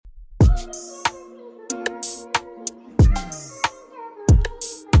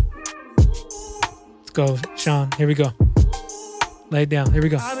Let's go, Sean. Here we go. Lay it down. Here we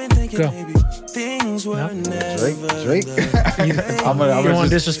go. Go. No. Drake. You don't want to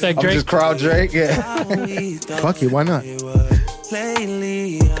disrespect Drake? I'm just crowd Drake. Yeah. Fuck it, why not?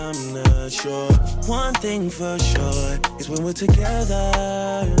 Lately, I'm not sure. One thing for sure is when we're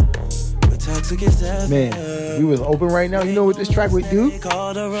together, we're toxic as ever. Man, we was open right now. You know what this track would do? In the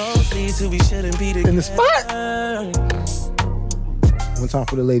spot. One time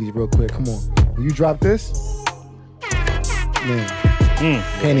for the ladies, real quick. Come on. When you drop this, man,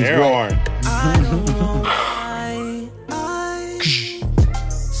 panties wet.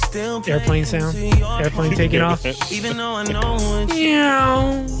 Airplane sound. Airplane taking off. Even though I know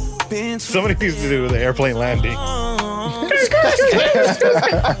Meow. Somebody needs to do the airplane landing.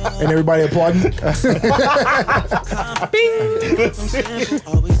 And everybody applauding.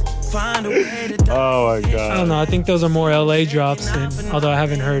 Oh my god. I don't know. I think those are more LA drops than, although I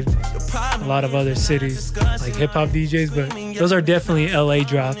haven't heard a lot of other cities like hip hop DJs, but those are definitely LA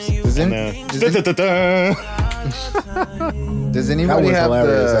drops. Does anybody was have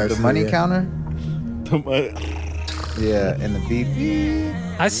hilarious, the actually, money yeah. counter? Yeah, and the beep.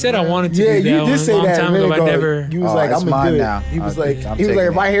 I said I wanted to Yeah, do that you did say a long that a time minute ago, ago. but I never. You was Oh, like, it's I'm gonna mine do it. now. He was I'm like, taking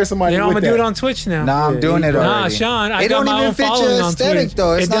if I hear somebody You know, I'm with gonna do it that. on Twitch now. Nah, I'm doing it already. Nah, Sean, I It got don't my even own fit your following on aesthetic, Twitch.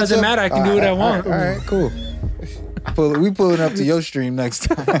 though. It's It not doesn't your- matter. I can do what I want. All right, cool. We pulling up to your stream next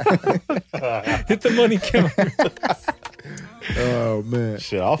time. Hit the money counter. Oh man,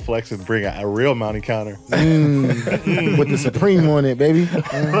 Shit, I'll flex and bring a real mounting counter. with the Supreme on it, baby.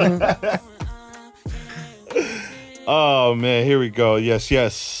 Oh man, here we go.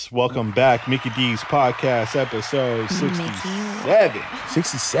 Yes. Welcome back, Mickey D's podcast, episode 67.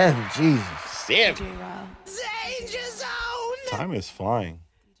 67, Jesus. Time is flying.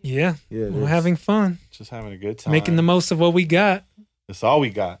 Yeah, Yeah, it we're is. having fun, Just having a good time. making the most of what we got. That's all we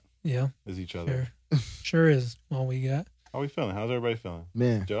got Yeah, is each other. sure is all we got. How we feeling? How's everybody feeling?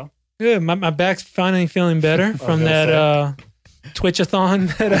 Man, Joe? Good. My back's finally feeling better from that Twitch-a-thon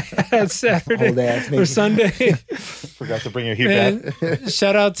that I had Saturday Old ass or nigga. Sunday. Forgot to bring your heat And back.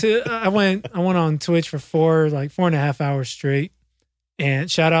 shout out to I went on Twitch for 4.5 hours straight,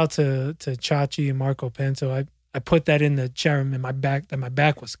 and shout out to Chachi and Marco Pinto. I put that in the chat room and my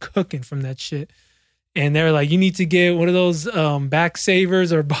back was cooking from that shit. And they're like, you need to get one of those back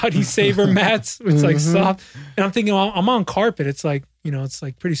savers or body saver mats. It's like soft. And I'm thinking, well, I'm on carpet. It's like, it's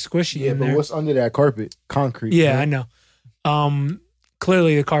like pretty squishy yeah, in but there. what's under that carpet? Concrete. Yeah, right? I know.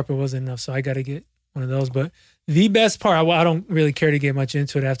 Clearly the carpet wasn't enough, so I got to get one of those. But the best part, I don't really care to get much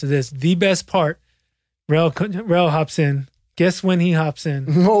into it after this. The best part, Rel hops in. Guess when he hops in?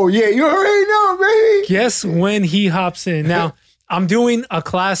 Oh yeah, you already know, baby. Guess when he hops in? Now I'm doing a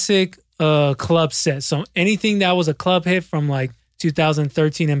classic club set, so anything that was a club hit from like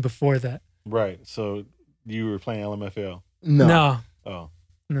 2013 and before that. Right. So you were playing LMFAO. No. Oh,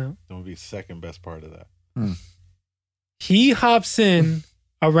 No. that would be the second best part of that. He hops in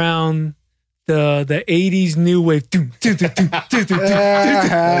around the 80s new wave. Because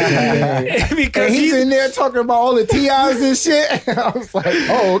And he's in there talking about all the TIs and shit. I was like,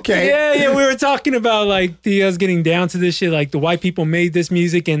 oh, okay. Yeah, we were talking about like Diaz getting down to this shit. Like the white people made this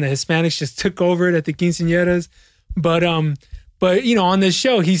music and the Hispanics just took over it at the quinceañeras. But on this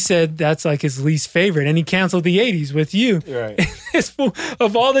show, he said that's like his least favorite, and he canceled the 80s with you. Right.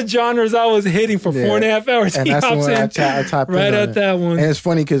 Of all the genres I was hitting for 4.5 hours, And he that's hops when in I tapped in right on at it. that one. And it's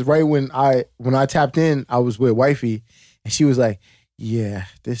funny because right when I tapped in, I was with wifey, and she was like, "Yeah,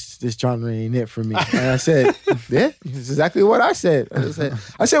 this genre ain't it for me." And I said, "Yeah, it's exactly what I said."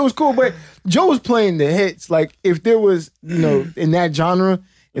 I said it was cool, but Joe was playing the hits. Like if there was, in that genre,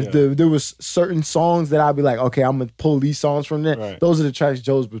 if there was certain songs that I'd be like, okay, I'm gonna pull these songs from there. Right. Those are the tracks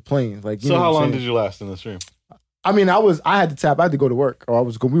Joe's was playing. Like, So how long did you last in the stream? I mean, I had to tap. I had to go to work, or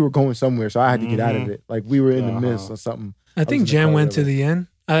we were going somewhere, so I had to get out of it. Like we were in the midst or something. I think was in the Jen car, went to whatever. the end.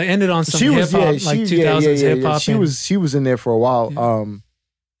 Ended on some She hip was, hop, yeah, like 2000s hip hop. She was in there for a while.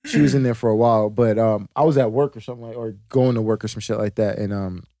 She was in there for a while, but I was at work or something or going to work or some shit like that, and I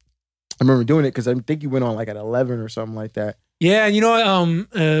remember doing it because I think you went on like at 11 or something like that. Yeah, you know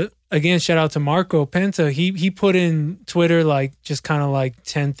what? Again, shout out to Marco Penta. He put in Twitter like just kind of like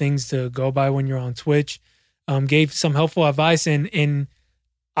 10 things to go by when you're on Twitch. Gave some helpful advice, and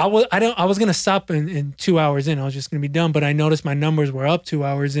I was gonna stop in 2 hours in. I was just gonna be done, but I noticed my numbers were up 2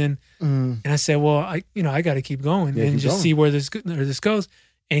 hours in, and I said, well, I got to keep going and just see where this goes.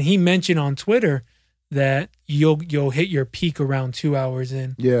 And he mentioned on Twitter that you'll hit your peak around 2 hours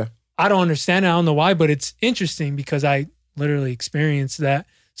in. Yeah. I don't understand it. I don't know why, but it's interesting because I literally experienced that.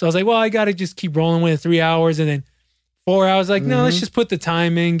 So I was like, well, I got to just keep rolling with it 3 hours, and then 4 hours. Like, no, let's just put the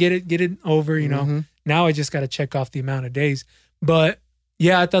time in, get it over. You know. Now I just got to check off the amount of days. But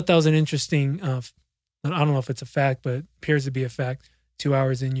yeah, I thought that was an interesting. I don't know if it's a fact, but it appears to be a fact. 2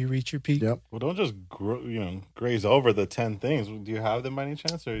 hours in, you reach your peak. Yep. Well, don't just graze over the 10 things. Do you have them by any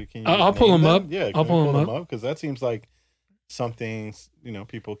chance, or can you? I'll pull them up. Yeah, I'll pull them up because that seems like something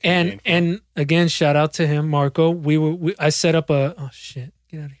people can gain from. And again, shout out to him, Marco. I set up a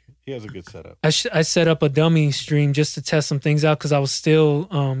get out of here. He has a good setup. I set up a dummy stream just to test some things out because I was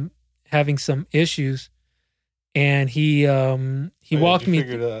still having some issues, and he walked me.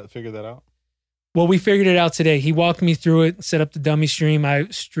 Figure that out. Well, we figured it out today. He walked me through it, set up the dummy stream. I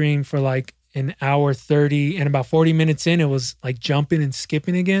streamed for like an hour 30, and about 40 minutes in, it was like jumping and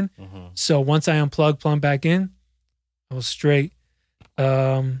skipping again. So once I plugged back in, I was straight. What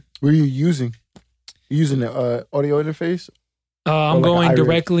are you using? You using the audio interface? I'm going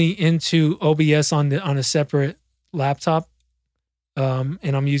directly into OBS on a separate laptop, and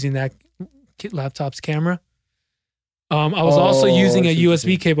I'm using that laptop's camera. I was also using a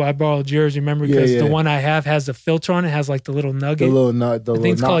USB cable. I borrowed yours, remember? Because the one I have has a filter on it. Has like the little nugget. The little nut. I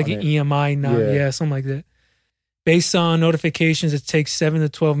think it's called like an EMI nut. Yeah, something like that. Based on notifications, it takes 7 to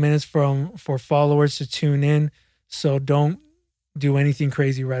 12 minutes for followers to tune in. So don't do anything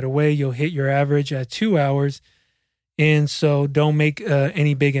crazy right away. You'll hit your average at 2 hours. And so don't make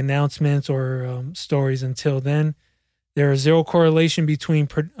any big announcements or stories until then. There is zero correlation between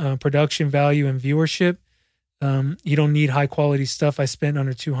production value and viewership. You don't need high quality stuff. I spent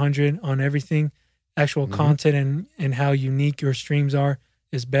under 200 on everything. Actual content and how unique your streams are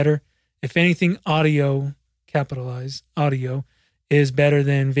is better. If anything, audio, capitalize audio, is better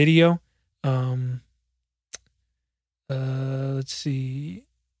than video. Let's see.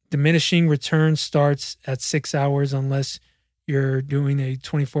 Diminishing return starts at 6 hours unless you're doing a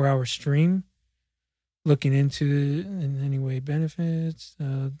 24-hour stream. Looking into in any way benefits.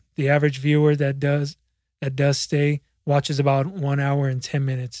 The average viewer that does stay watches about 1 hour and 10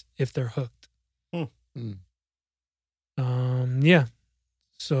 minutes if they're hooked. Yeah.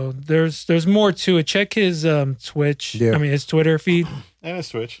 So there's more to it. Check his Twitch. Yeah. I mean his Twitter feed. And his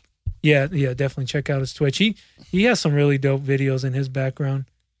Twitch. Yeah, definitely check out his Twitch. He has some really dope videos in his background.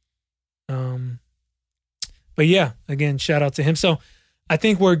 But yeah, again, shout out to him. So I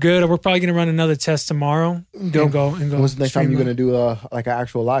think we're good. We're probably gonna run another test tomorrow. Go. What's the next time you're gonna do like an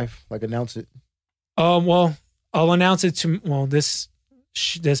actual live? Like announce it? Well, I'll announce it this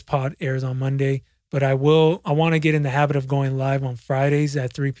pod airs on Monday, but I want to get in the habit of going live on Fridays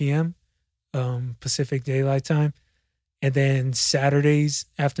at 3 p.m. Pacific Daylight Time, and then Saturdays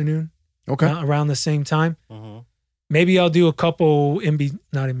afternoon, around the same time. Maybe I'll do a couple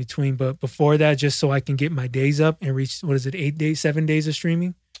not in between, but before that, just so I can get my days up and reach 7 days of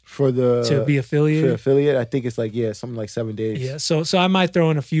streaming to be affiliated. For affiliate, I think it's like something like 7 days. Yeah, so I might throw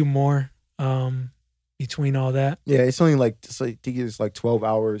in a few more. Between all that. Yeah, it's only I think it's like 12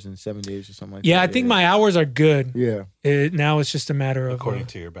 hours and 7 days or something like that. Yeah, I think my hours are good. Yeah. Now it's just a matter of... According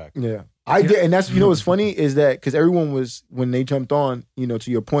to your back. Yeah. I did, and that's, what's funny is that, because everyone was, when they jumped on,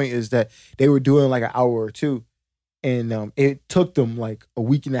 to your point, is that they were doing like an hour or two, and it took them like a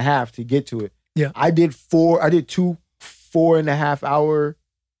week and a half to get to it. Yeah. I did 2 4.5 hour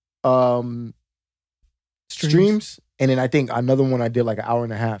streams. And then I think another one I did like an hour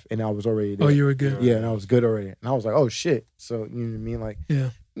and a half, and I was already there. Oh, you were good. Yeah, and I was good already. And I was like, oh shit. So you know what I mean? Like,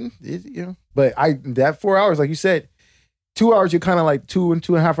 yeah. But that 4 hours, like you said, 2 hours, you're kind of like 2 and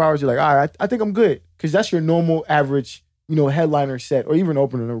 2.5 hours. You're like, all right, I think I'm good, because that's your normal average, headliner set, or even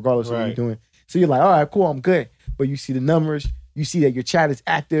opener, regardless of what you're doing. So you're like, all right, cool, I'm good. But you see the numbers, you see that your chat is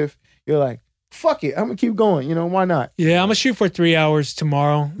active. You're like, fuck it, I'm gonna keep going. Why not? Yeah, I'm gonna shoot for 3 hours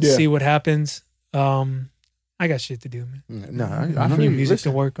tomorrow. See what happens. I got shit to do, man. No, I feel you. Music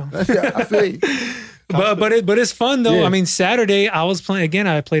to work on. Yeah, I feel you. but it's fun though. Yeah. I mean, Saturday I was playing again.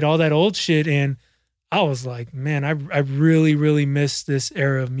 I played all that old shit, and I was like, man, I really really miss this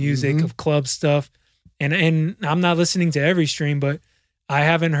era of music, of club stuff. And I'm not listening to every stream, but I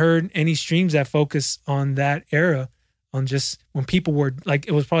haven't heard any streams that focus on that era, on just when people were like,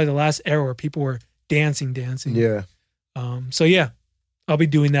 it was probably the last era where people were dancing. Yeah. So yeah, I'll be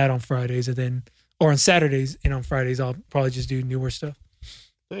doing that on Fridays, and then. Or on Saturdays, and on Fridays, I'll probably just do newer stuff.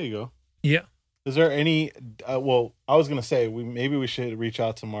 There you go. Yeah. Is there any? I was gonna say maybe we should reach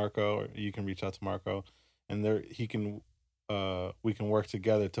out to Marco, or you can reach out to Marco, and we can work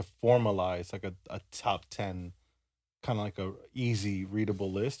together to formalize like a top 10, kind of like a easy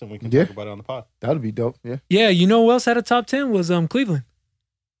readable list, and we can talk about it on the pod. That'd be dope. Yeah. Yeah. You know who else had a top 10 was Cleveland.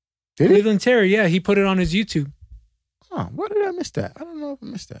 Did Cleveland Terry. Yeah, he put it on his YouTube. Oh, why did I miss that? I don't know if I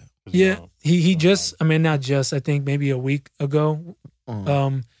missed that. Yeah, he just, I mean, not just, I think maybe a week ago.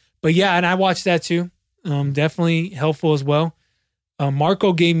 But yeah, and I watched that too. Definitely helpful as well.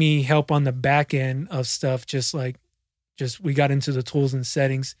 Marco gave me help on the back end of stuff, just we got into the tools and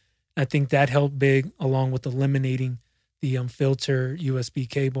settings. I think that helped big, along with eliminating the filter USB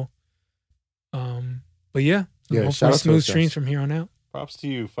cable. But yeah, Yeah, hopefully shout out to smooth those streams guys. from here on out. Props to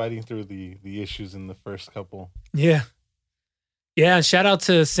you fighting through the issues in the first couple. Yeah, yeah. And shout out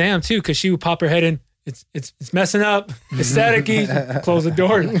to Sam too, because she would pop her head in. It's messing up. It's staticky. Close the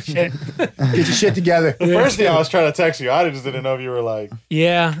door. Shit. Get your shit together. The first thing I was trying to text you, I just didn't know if you were like.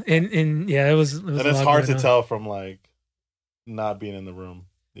 Yeah, and yeah, it was. And it's hard to tell from like not being in the room.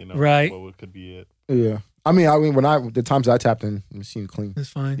 You know, right? What could be it? Yeah. I mean, when the times I tapped in, it seemed clean. It's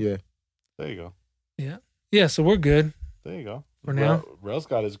fine. Yeah. There you go. Yeah. So we're good There you go. for now. Rel's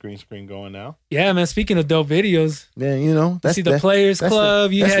got his green screen going now. Yeah, man. Speaking of dope videos, Man, you know, that's see the Players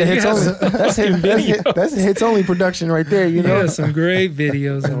Club. That's the hits only. That's the hits only production right there. You know, Yeah, some great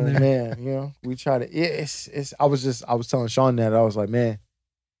videos oh, in there. man, you know, we try to. It's. I was telling Sean that I was like, man,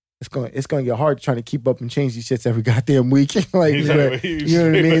 it's going to get hard trying to keep up and change these shits every goddamn week. Like, He's you know like, what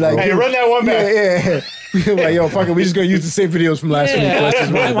I mean? Like, hey, run that one back. Yeah. Like, yo, fuck it, we just gonna use the same videos from last week. Let's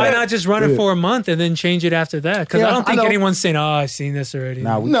just run it Why back. not just run it Yeah. for a month and then change it after that? Because Yeah, I don't think I know. anyone's saying, "Oh, I've seen this already."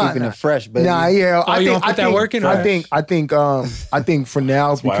 Nah, we Nah, keeping nah. it fresh, baby. Nah, yeah. Oh, you gonna put that work in? I think for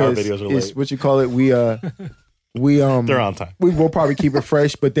now, why our because videos are it's late. what you call it. We They're on time. we will probably keep it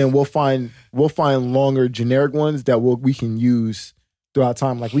fresh, but then we'll find longer generic ones that we can use throughout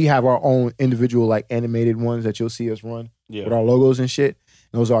time. Like we have our own individual like animated ones that you'll see us run Yeah. with our logos and shit.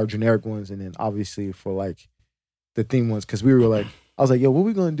 And those are our generic ones, and then obviously for like the theme ones, because we were like, I was like, yo, what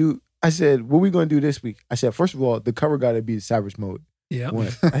we gonna do? I said, what we gonna do this week? I said, first of all, the cover got to be the Savage Mode Yeah, one.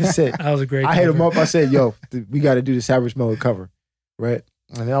 I said, that was a great. I hit him cover. up. I said, yo, we got to do the Savage Mode cover, right?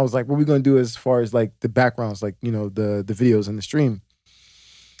 And then I was like, what we gonna do as far as like the backgrounds, like, you know, the videos and the stream.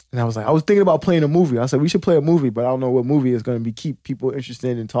 And I was thinking about playing a movie. I said, we should play a movie, but I don't know what movie is going to keep people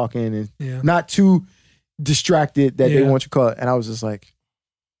interested in talking and Yeah, not too distracted that they Yeah. want you to call it. And I was just like,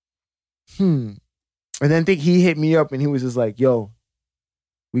 And then he hit me up and he was just like, yo,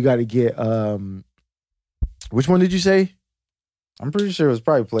 we got to get, which one did you say? I'm pretty sure it was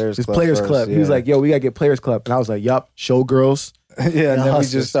probably Players It's Club. Players first, Club. Yeah. He was like, yo, we got to get Players Club. And I was like, yup, Showgirls. yeah, and then we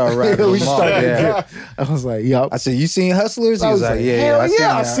Hustlers. just started rapping We them off. started- Yeah. I was like, yup. I said, you seen Hustlers? He I was like, yeah, hell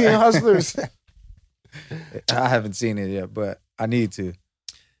yeah, I I seen Hustlers. I haven't seen it yet, but I need to.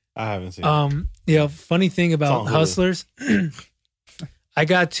 I haven't seen it. Yeah, funny thing It's about on Hulu. Hustlers, I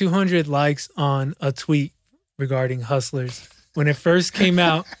got 200 likes on a tweet regarding Hustlers when it first came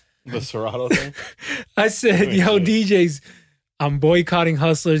out. The Serato thing. I said, Wait, "Yo, wait. DJs, I'm boycotting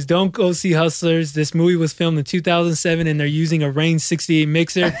Hustlers. Don't go see Hustlers. This movie was filmed in 2007 and they're using a Range 68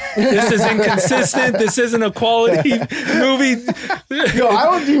 mixer. This is inconsistent. This isn't a quality movie." Yo, I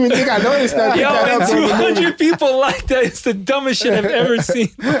don't even think I noticed that. Yo, that and up on the movie. 200 people like that. It's the dumbest shit I've ever seen.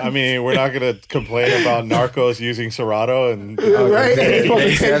 I mean, we're not gonna complain about Narcos using Serato and Right? It's supposed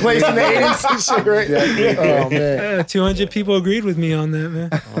to take Exactly. place in the 80s and shit, right? Oh, man. 200 people agreed with me on that, man.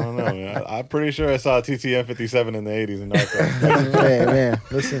 I don't know. Man. I'm pretty sure I saw TTM 57 in the 80s in Narcos. Man,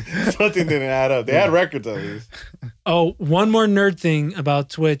 listen. Something didn't add up. They had records at least. Oh, one more nerd thing about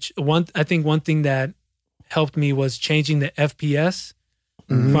Twitch. I think one thing that helped me was changing the FPS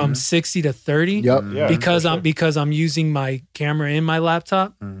from 60 to 30. Yep. Yeah, because for sure. I'm using my camera in my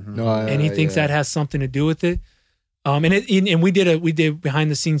laptop, No, and he thinks that has something to do with it. And we did behind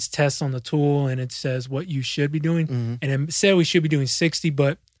the scenes tests on the tool, and it says what you should be doing, and it said we should be doing 60,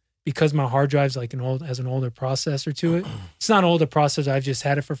 but because my hard drive's like has an older processor to it, it's not an older processor. I've just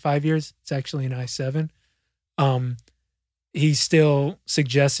had it for 5 years. It's actually an i7. He still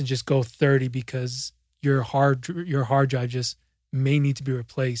suggested just go 30 because your hard drive just may need to be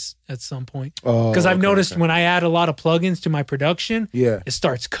replaced at some point. Because I've noticed when I add a lot of plugins to my production, Yeah, it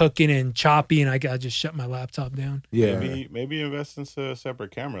starts cooking and choppy, and I gotta just shut my laptop down. yeah. Maybe invest into a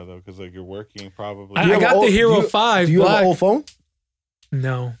separate camera though, because like you're working probably. I you have got an the old- Hero do you- 5 Do you have Black. an old phone?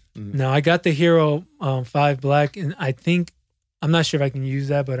 No, Mm. no, I got the Hero 5 Black, and I think I'm not sure if I can use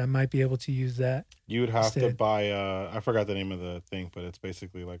that, but I might be able to use that. You would have to Instead. buy. I forgot the name of the thing, but it's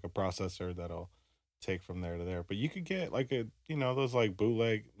basically like a processor that'll take from there to there. But you could get like those like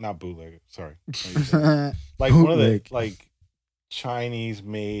not bootleg. Sorry, like one of the Bootleg. like Chinese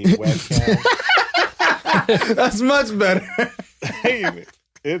made webcams. That's much better.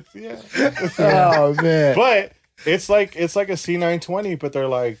 It's yeah. Oh man. But it's like a C920, but they're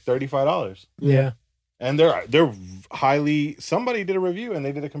like $35. Yeah, And they're highly. Somebody did a review and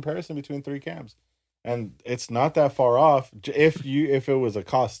they did a comparison between three cams, and it's not that far off. If it was a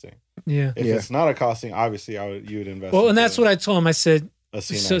costing, Yeah. if it's not a costing, obviously you would invest. Well, and that's what I told him. I said, a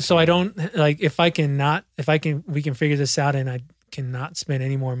so I don't like if we can figure this out and I cannot spend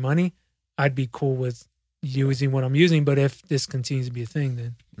any more money, I'd be cool with using what I'm using. But if this continues to be a thing,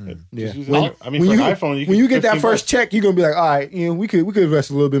 then Yeah. I mean, for an iPhone, when you get that first check, you're gonna be like, all right, we could invest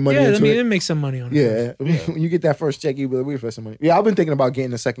a little bit of money into it. it makes some money on it. Yeah. When you get that first check, you be like, we invest some money. Yeah, I've been thinking about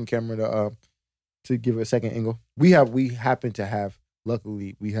getting a second camera to give it a second angle. We happen to have.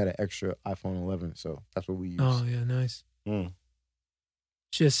 Luckily, we had an extra iPhone 11, so that's what we use. Oh yeah, nice. Mm.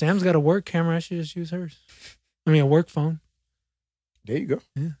 Shit, Sam's got a work camera. I should just use hers. I mean, a work phone. There you go.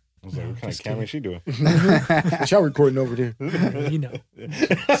 Yeah. I was like, what kind of Just camera is she doing? Y'all recording over there. You know.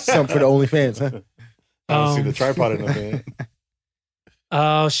 Something for the OnlyFans, huh? I don't see the tripod in the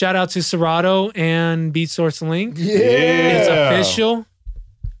van. Shout out to Serato and BeatSource Link. Yeah. It's official.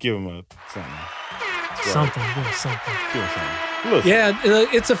 Give him a something. Something. Give it something. Give him something. Listen. Yeah,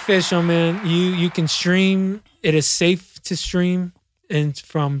 it's official, man. You can stream. It is safe to stream, and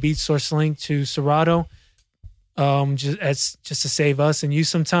from BeatSource Link to Serato. Just to save us and you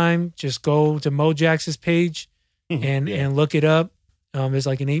some time, just go to Mojax's page and look it up. There's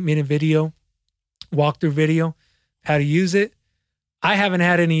like an 8-minute video, walkthrough video, how to use it. I haven't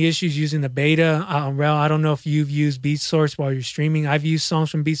had any issues using the beta. Rel, I don't know if you've used BeatSource while you're streaming. I've used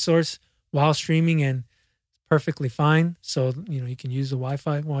songs from BeatSource while streaming and perfectly fine. So, you can use the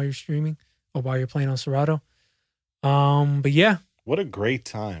Wi-Fi while you're streaming or while you're playing on Serato. But yeah. What a great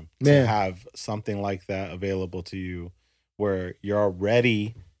time to have something like that available to you where you're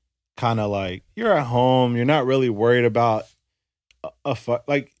already kind of like, you're at home. You're not really worried about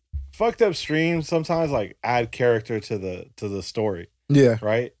fucked up streams sometimes like add character to the story. Yeah.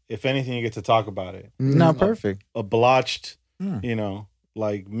 Right? If anything, you get to talk about it. Not perfect. A blotched,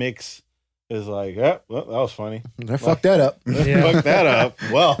 mix is like, well, that was funny. I fucked that up. Yeah. Fuck that up.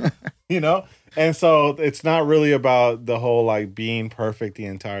 Well, and so it's not really about the whole like being perfect the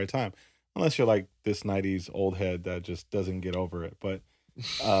entire time, unless you're like this 90s old head that just doesn't get over it. But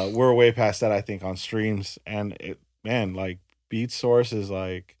we're way past that, I think, on streams. And like BeatSource is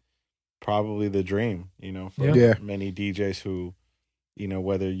like probably the dream, for many DJs who,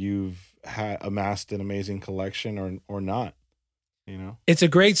 whether you've amassed an amazing collection or not, It's a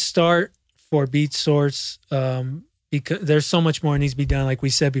great start for BeatSource because there's so much more needs to be done. Like we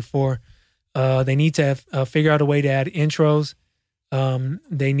said before, they need to figure out a way to add intros.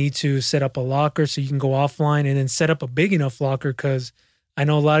 They need to set up a locker so you can go offline and then set up a big enough locker because I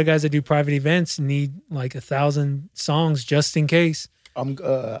know a lot of guys that do private events need like 1,000 songs just in case. I'm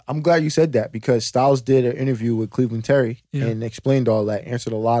glad you said that because Styles did an interview with Cleveland Terry and explained all that,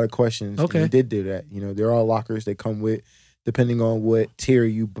 answered a lot of questions. Okay. And he did do that. There are lockers they come with, depending on what tier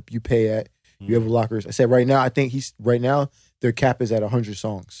you pay at. You have lockers. I said right now, I think their cap is at 100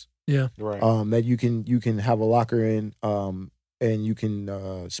 songs. Yeah. Right. That you can have a locker in, and you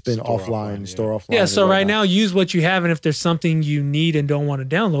can spin offline, store offline. Yeah. So right now, use what you have, and if there's something you need and don't want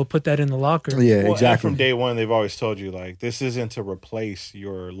to download, put that in the locker. Yeah, well, exactly. And from day one, they've always told you like this isn't to replace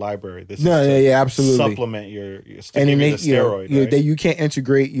your library. This is absolutely supplement your and then the steroid. You can't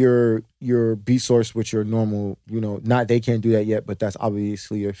integrate your BeatSource with your normal. They can't do that yet, but that's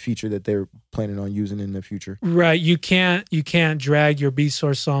obviously a feature that they're planning on using in the future. Right. You can't drag your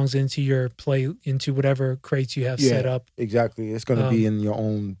BeatSource songs into whatever crates you have set up. Exactly. It's going to be in your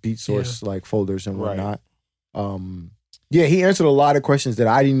own BeatSource like folders and whatnot. He answered a lot of questions that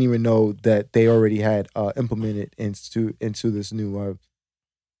I didn't even know that they already had implemented into this new.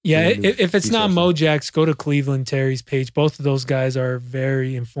 If it's not BeatSource. Mojax, go to Cleveland Terry's page. Both of those guys are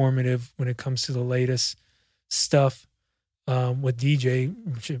very informative when it comes to the latest stuff with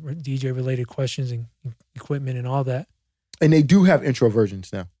DJ related questions and equipment and all that. And they do have intro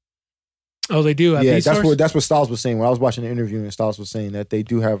versions now. Oh, they do. Yeah, that's what Styles was saying when I was watching the interview, and Styles was saying that they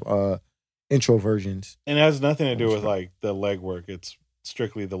do have intro versions. And it has nothing to do with like the legwork. It's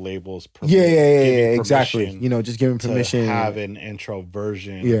strictly the labels. Exactly. Just giving permission to have an intro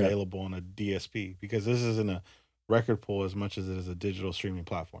version available on a DSP because this isn't a record pool as much as it is a digital streaming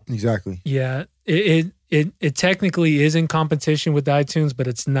platform. Exactly. Yeah, it technically is in competition with iTunes, but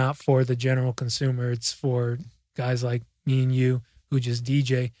it's not for the general consumer. It's for guys like me and you who just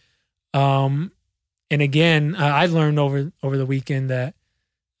DJ. And again, I learned over the weekend that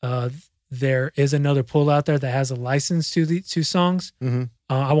there is another pool out there that has a license to the two songs. Mm-hmm.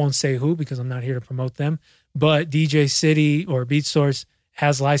 I won't say who because I'm not here to promote them, but DJ City or BeatSource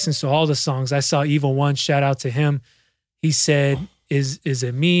has license to all the songs. I saw Evil One, shout out to him. He said, is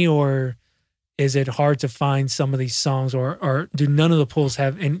it me or is it hard to find some of these songs or do none of the pools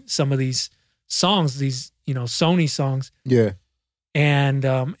have some of these songs, these, you know, Sony songs. Yeah. And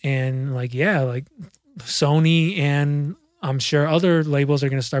like, yeah, like Sony and I'm sure other labels are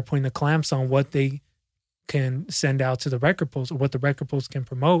going to start putting the clamps on what they can send out to the record pools or what the record pools can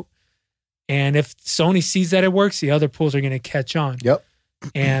promote. And if Sony sees that it works, the other pools are going to catch on. Yep.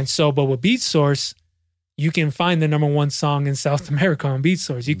 And so, but with BeatSource, you can find the number one song in South America on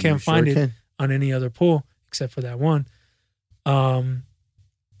BeatSource. You can't find it on any other pool except for that one.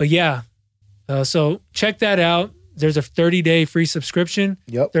 But yeah, so check that out. There's a 30-day free subscription.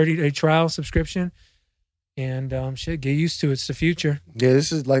 Yep. 30-day trial subscription. And shit, get used to it. It's the future. Yeah,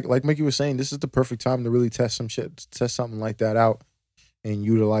 this is like Mickey was saying, this is the perfect time to really test some shit, test something like that out and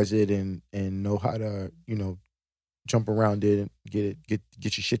utilize it and know how to, you know, jump around it and get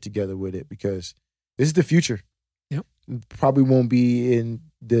your shit together with it, because this is the future. Yep. Probably won't be in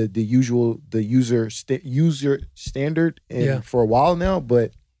the user standard for a while now,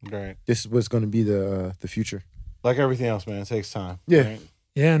 but Right. this is what's going to be the future. Like everything else, man, it takes time. Yeah. Right?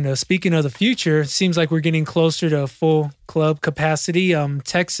 Yeah, and speaking of the future, it seems like we're getting closer to full club capacity.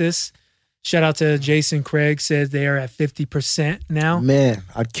 Texas, shout out to Jason Craig, said they are at 50% now. Man,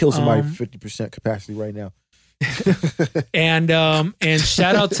 I'd kill somebody for 50% capacity right now. And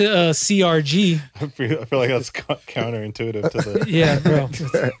shout out to CRG. I feel like that's counterintuitive to the. Yeah, bro.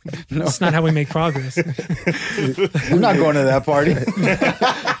 That's not how we make progress. I'm not going to that party.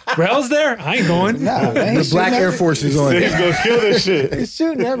 Rel's there? I ain't going. Nah, man, The Black Air Force is on. He's gonna kill this shit. He's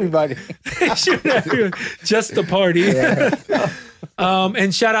shooting everybody. Just the party.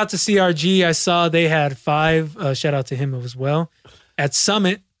 And shout out to CRG. I saw they had 5. Shout out to him as well at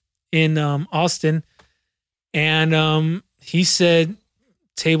Summit in Austin. And he said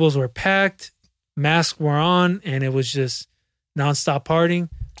tables were packed, masks were on, and it was just nonstop partying.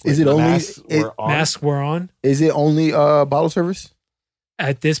 Is it only Masks were on. Is it only bottle service?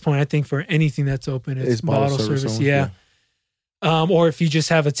 At this point, I think for anything that's open, it's bottle service. only, Yeah. Or if you just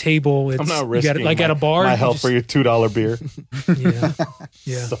have a table, it's I'm not you risking got, like at a bar. my you health just- for your $2 beer. Yeah.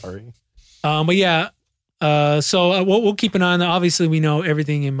 Yeah. Sorry. But yeah, so we'll keep an eye on that. Obviously, we know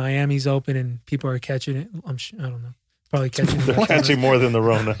everything in Miami's open and people are catching it. I don't know. Probably catching it. They're catching more than the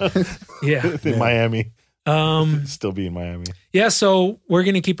Rona Yeah. in Miami. Still be in Miami. Yeah, so we're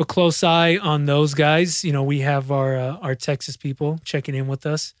going to keep a close eye on those guys. You know, we have our Texas people checking in with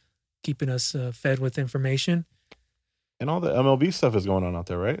us, keeping us fed with information. And all the MLB stuff is going on out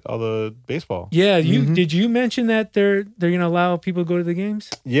there, right? All the baseball. Yeah, did you mention that they're going to allow people to go to the games?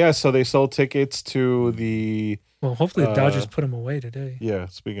 Yeah, so they sold tickets to the. Well, hopefully the Dodgers put them away today. Yeah,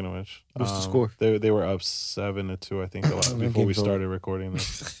 speaking of which, What's the score? They were up 7-2, I think, before we started recording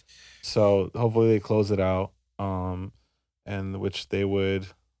this. So hopefully they close it out, and which they would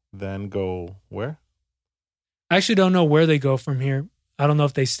then go where? I actually don't know where they go from here. I don't know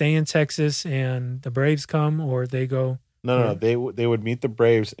if they stay in Texas and the Braves come, or they go. No. They would meet the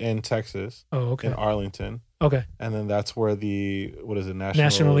Braves in Texas, Oh, okay. in Arlington, Okay. and then that's where the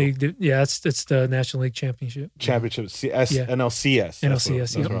National League. Yeah, it's the National League Championship. Championship Yeah. NLCS. NLCS,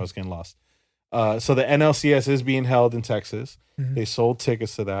 That's yep. where I was getting lost. So the NLCS is being held in Texas. Mhm. They sold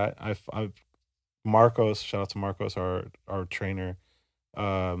tickets to that. Marcos, shout out to Marcos, our trainer.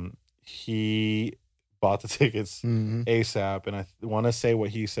 He bought the tickets Mhm. ASAP, and I want to say what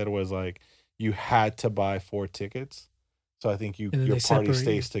he said was like you had to buy 4 tickets. So I think then your they party separate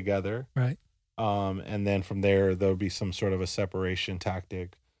stays together, Right. and then from there'll be some sort of a separation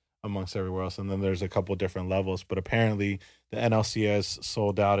tactic amongst everywhere else, and then there's a couple different levels. But apparently, the NLCS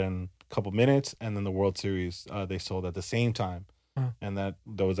sold out in a couple minutes, and then the World Series they sold at the same time, Huh. and that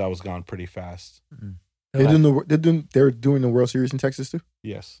was gone pretty fast. They're doing the World Series in Texas too.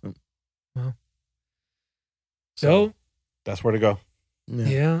 Yes. Wow. So that's where to go.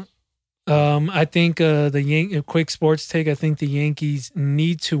 Yeah. I think a quick sports take. I think the Yankees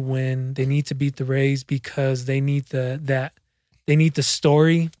need to win. They need to beat the Rays because they need the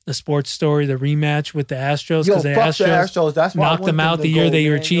story, the sports story, the rematch with the Astros, because the Astros That's why I knocked want them out to the year go, they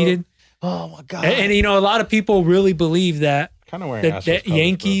were man. cheated. Oh my god! And you know, a lot of people really believe that Kind of wearing that Astros colors,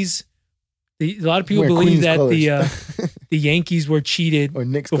 Yankees. A lot of people Wearing believe Queens that colors. the Yankees were cheated Or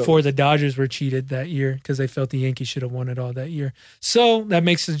Knicks before colors. the Dodgers were cheated that year because they felt the Yankees should have won it all that year. So that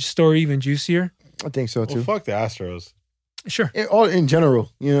makes the story even juicier. I think so Well, too. fuck the Astros. Sure. All in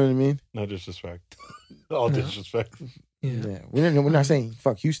general, you know what I mean? No disrespect. All No. disrespect. Yeah. We're not saying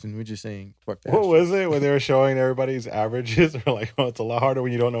fuck Houston. We're just saying fuck that. What was it when they were showing everybody's averages? They're like, oh, it's a lot harder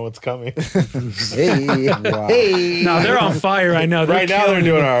when you don't know what's coming. Hey, wow. Hey. No, they're on fire right now. Right now they're killing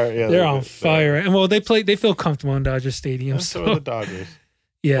doing it. our. Yeah, They're on fire. And well, they feel comfortable in Dodger Stadium. So are the So Dodgers.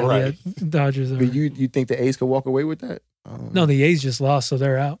 yeah, Right. yeah, Dodgers are. But you think the A's could walk away with that? No, the A's just lost, so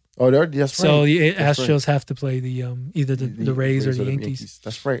they're out. Oh, that's right. So the That's right. Astros have to play the either the Rays or the Yankees.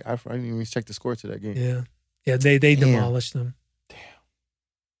 That's right. I didn't even check the score to that game. Yeah. They Damn. demolished them.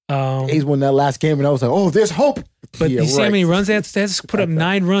 A's won that last game, and I was like, "Oh, there's hope." But you see how many runs they had to put up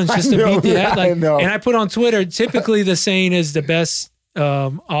 9 runs just to beat the I know. And I put on Twitter, typically the saying is the best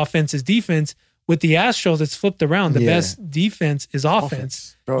offense is defense. With the Astros, it's flipped around. The best defense is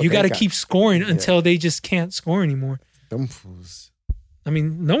offense. Bro, you they got to got- keep scoring until they just can't score anymore. Them fools. I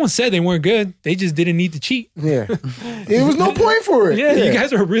mean, no one said they weren't good. They just didn't need to cheat. Yeah, there was no point for it. Yeah, you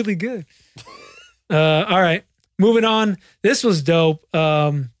guys are really good. All right, moving on. This was dope.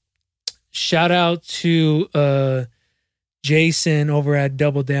 Shout out to Jason over at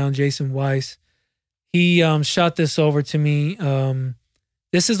Double Down, Jason Weiss. He shot this over to me.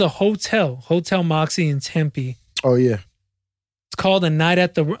 This is a Hotel Moxie in Tempe. Oh yeah. It's called A Night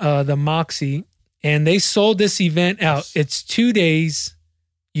at the Moxie, and they sold this event out. It's 2 days.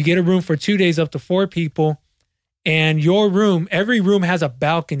 You get a room for 2 days, up to 4 people, and your room, every room has a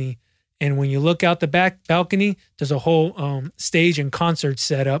balcony. And when you look out the back balcony, there's a whole stage and concert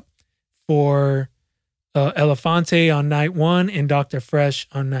set up for Elefante on night 1 and Dr. Fresh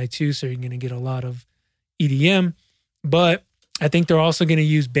on night 2. So you're going to get a lot of EDM, but I think they're also going to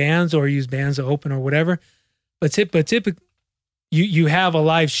use bands to open or whatever. But typically, you have a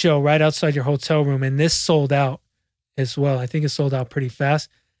live show right outside your hotel room, and this sold out as well. I think it sold out pretty fast.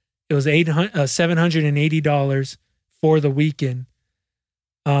 It was $780 for the weekend.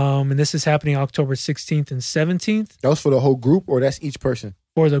 And this is happening October 16th and 17th That was for the whole group, or that's each person?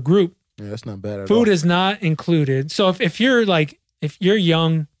 for the group. Yeah, that's not bad at all. Food is not included. So if you're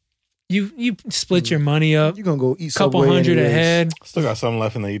young, you split your money up, You're gonna go eat couple Subway hundred anyways. ahead. Still got some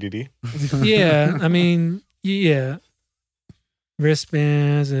left in the EDD. Yeah, I mean, yeah.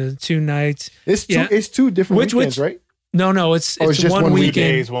 Wristbands, 2 nights. It's two. Yeah. It's 2 different Which- weekends, right? No, it's Oh, it's just one one weekend. 2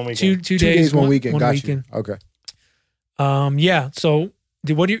 days, 1 weekend. 2 2 days, one weekend. One Got weekend. you. Okay. Yeah. So,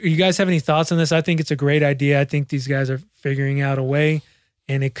 what do you guys have any thoughts on this? I think it's a great idea. I think these guys are figuring out a way,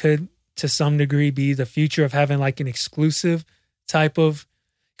 and it could, to some degree, be the future of having like an exclusive type of.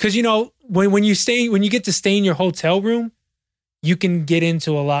 Because when you get to stay in your hotel room, you can get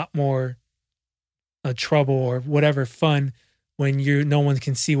into a lot more trouble or whatever fun when no one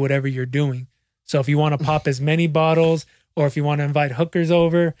can see whatever you're doing. So if you want to pop as many bottles, or if you want to invite hookers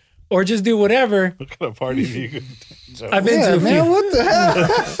over, or just do whatever. What kind of party do you go to? I've been to a few. Man, what the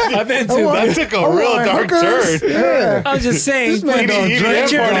hell? I've been to. That took a real dark turn. Yeah. I was just saying, This man don't drink. let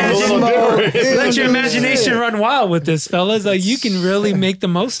your, party's a little different. let your imagination run wild with this, fellas. Like, you can really make the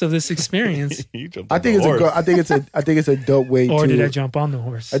most of this experience. You jumped I on think the it's horse. I think it's a dope way Or did I to. jump on the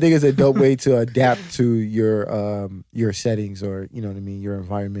horse? I think it's a dope way to adapt to your settings, or you know what I mean, your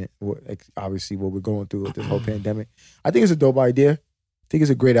environment. Obviously, what we're going through with this whole pandemic. I think it's a dope idea. I think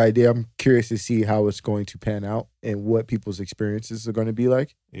it's a great idea. I'm curious to see how it's going to pan out and what people's experiences are going to be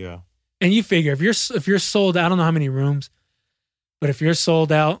like. Yeah. And you figure if you're sold, I don't know how many rooms, but if you're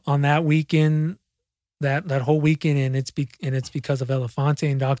sold out on that weekend, that whole weekend, and it's because of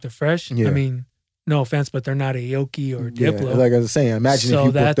Elefante and Dr. Fresh. Yeah. I mean, no offense, but they're not Aoki or Yeah, Diplo. like I was saying, imagine So if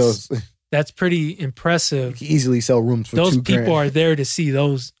you put that's- those. That's pretty impressive. You can easily sell rooms for Those $2,000. people are there to see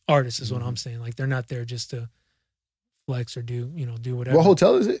those artists, is what I'm saying. Like, they're not there just to flex or do whatever. What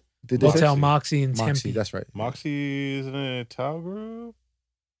hotel is it? Did they say? Hotel Moxie in Moxie, Tempe. that's right. Moxie is in a Tao group?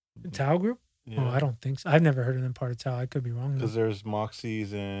 Tao Group? Yeah. Oh, I don't think so. I've never heard of them part of Tao. I could be wrong. Because Though. there's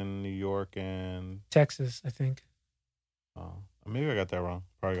Moxie's in New York and Texas, I think. maybe I got that wrong.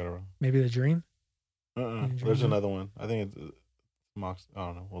 Probably got it wrong. Maybe the Dream. There's another one. I think it's Mox. I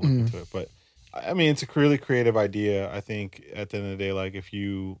don't know. We'll look Mhm. into it. But I mean, it's a really creative idea. I think at the end of the day, like if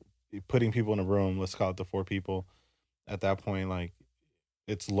you putting people in a room, let's call it the 4 people, at that point, like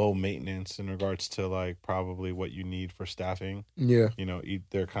it's low maintenance in regards to like probably what you need for staffing. Yeah.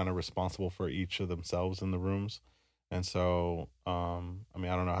 They're kind of responsible for each of themselves in the rooms. And so, I mean,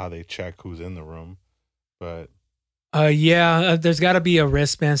 I don't know how they check who's in the room, but There's got to be a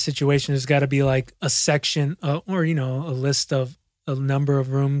wristband situation. There's got to be like a section or, a list of a number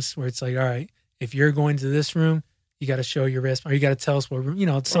of rooms where it's like, all right, if you're going to this room, you got to show your wristband, or you got to tell us what room,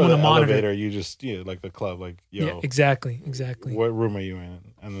 someone or to the monitor. elevator, you just, like the club, like, yo, Yeah, exactly. what room are you in?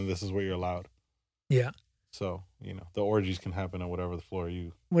 And then this is what you're allowed. Yeah. So, the orgies can happen on whatever the floor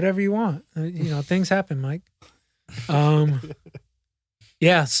you. Whatever you want. Things happen, Mike.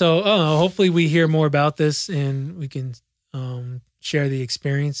 Yeah. So, hopefully we hear more about this and we can share the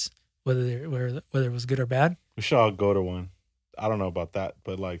experience, whether it was good or bad. We should all go to one. I don't know about that,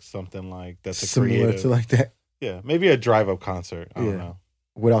 but like something like that's a Similar creative. to like that. Yeah, maybe a drive-up concert. I don't Yeah. know.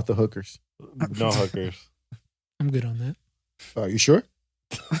 Without the hookers. No hookers. I'm good on that. Are you sure?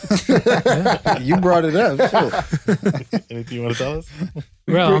 You brought it up. Shit. Anything you want to tell us?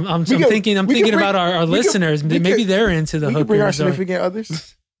 Bro, I'm we can- thinking we can thinking bring- about our we can- listeners. we Maybe can- they're into the We can bring our hookers. Or, significant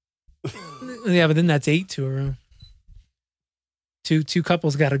others. yeah, but then that's 8 to a room. Two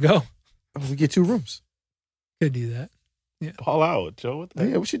couples got to go. We get 2 rooms. Could do that. Ball out, Joe. What the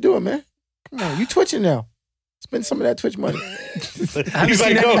Yeah, what you doing, man? Come on, you twitching now. Spend some of that Twitch money. haven't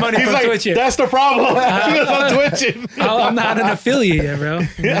seen any money he's from like, Twitch yet. that's the problem. Because I'm twitching. I'm not an affiliate yet, bro.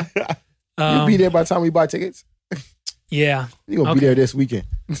 You'll be there by the time we buy tickets. Yeah, You're going to be Okay. there this weekend.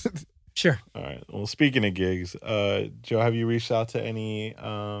 sure. All right. Well, speaking of gigs, Joe, have you reached out to any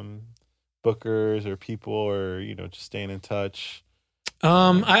bookers or people, or just staying in touch?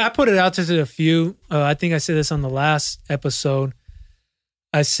 I put it out to a few. I think I said this on the last episode.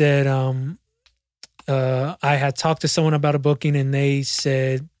 I said I had talked to someone about a booking, and they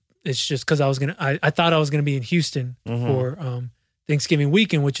said it's just because I thought I was gonna be in Houston for Thanksgiving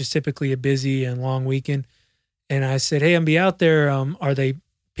weekend, which is typically a busy and long weekend. And I said, hey, I'm be out there. Are they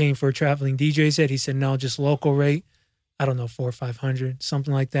paying for a traveling DJ? He said no, just local rate. I don't know, $400 or $500,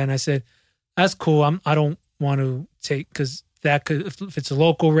 something like that. And I said, that's cool. I don't want to take, because that could, if it's a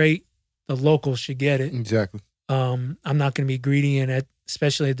local rate, the local should get it. Exactly. I'm not going to be greedy, and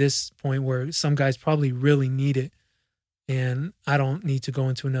especially at this point where some guys probably really need it, and I don't need to go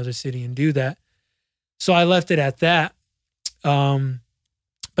into another city and do that. So I left it at that.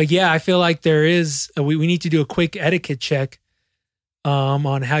 But yeah, I feel like there is we need to do a quick etiquette check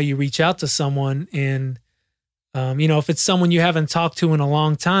on how you reach out to someone, and if it's someone you haven't talked to in a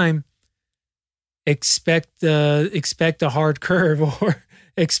long time, expect a hard curve, or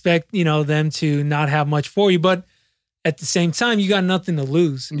expect them to not have much for you. But at the same time, you got nothing to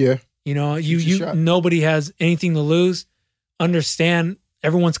lose. Yeah. You shot. nobody has anything to lose. Understand,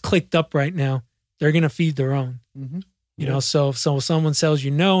 everyone's clicked up right now. They're gonna feed their own. Mhm. So if someone tells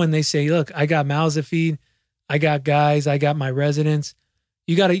you no, and they say, look, I got mouths to feed, I got guys, I got my residents.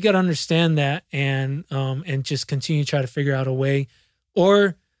 You gotta understand that, and just continue to try to figure out a way,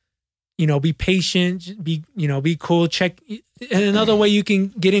 or be patient, be cool. Check. And another way you can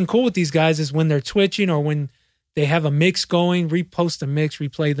get in cool with these guys is when they're twitching, or when they have a mix going, repost the mix,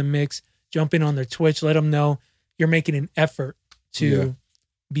 replay the mix, jump in on their Twitch, let them know you're making an effort to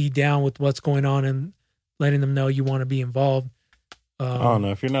be down with what's going on, and letting them know you want to be involved. I don't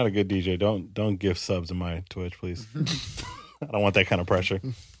know. If you're not a good DJ, don't give subs in my Twitch, please. I don't want that kind of pressure.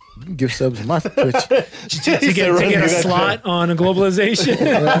 You can give subs to my Twitch. to get a slot on a globalization.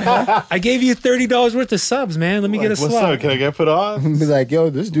 I gave you $30 worth of subs, man. Let me get a What's slot. up? Can I get put on? Be like, yo,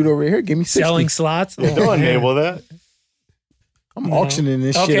 this dude over here, give me 60. Selling slots. Yeah, don't enable that. I'm auctioning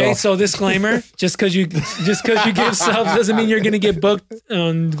this shit Okay, off. so disclaimer: just because you give subs doesn't mean you're going to get booked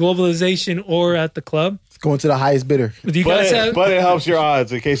on globalization or at the club. It's going to the highest bidder Do you guys have? But it helps your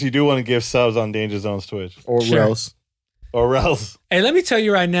odds in case you do want to give subs on Danger Zone's Twitch or Sure. else. or else. Hey, let me tell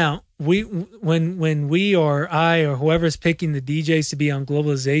you right now. When we or I or whoever's picking the DJs to be on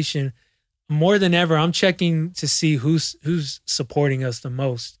globalization, more than ever, I'm checking to see who's supporting us the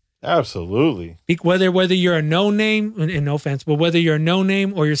most. Absolutely. Whether you're a no name, and no offense, but whether you're a no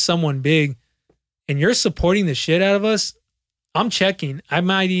name or you're someone big, and you're supporting the shit out of us, I'm checking.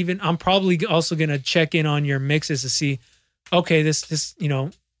 I'm probably also gonna check in on your mixes to see, okay, this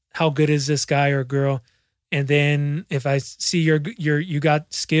how good is this guy or girl, and then if I see you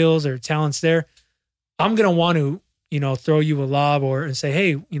got skills or talents there, I'm gonna want to throw you a lob and say,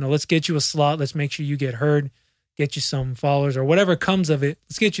 hey, let's get you a slot, let's make sure you get heard, get you some followers or whatever comes of it.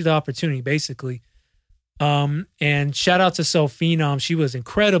 Let's get you the opportunity, basically. And shout out to Sophenom. She was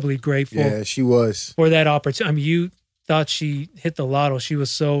incredibly grateful Yeah, she was. for that opportunity. I mean, you thought she hit the lotto. She was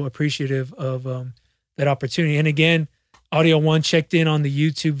so appreciative of that opportunity. And again, Audio One checked in on the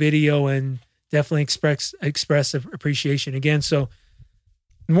YouTube video and definitely expressed appreciation again. So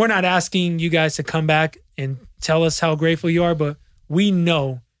we're not asking you guys to come back and tell us how grateful you are, but we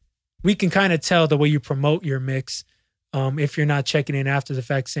know, we can kind of tell the way you promote your mix. If you're not checking in after the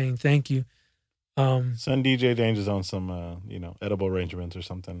fact saying thank you. Send DJ Danger Zone some, edible arrangements or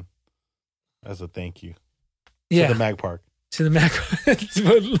something as a thank you. Yeah. To the Mag Park. To the Mac. Send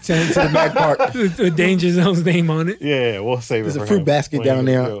it to the back part. With Danger Zone's name on it. Yeah, we'll save There's it a for fruit him. basket When down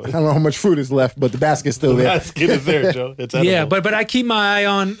he- there. I don't know how much fruit is left, but the basket's still The there. basket is there, Joe. It's edible. Yeah, but I keep my eye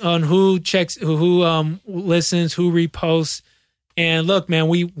on who checks, who listens, who reposts. And look, man,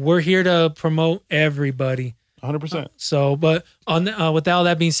 we're here to promote everybody. 100%. So, but with all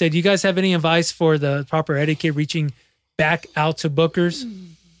that being said, do you guys have any advice for the proper etiquette reaching back out to bookers?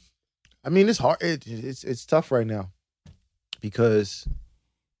 I mean, it's hard. It's tough right now because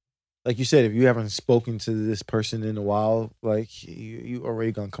like you said, if you haven't spoken to this person in a while, like you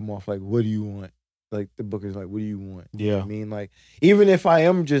already gonna come off like, what do you want? Like the book is like, what do you want? You know what I mean, like even if I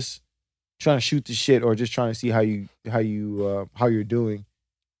am just trying to shoot the shit or just trying to see how you're doing,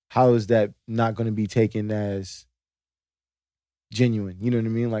 how is that not going to be taken as genuine? You know what I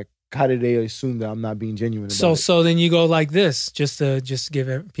mean? Like, how do they assume that I'm not being genuine about it? So then you go like this, just to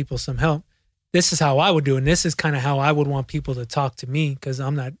give people some help. This is how I would do it. And this is kind of how I would want people to talk to me, because I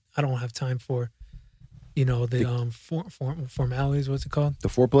don't have time for, the formalities. What's it called? The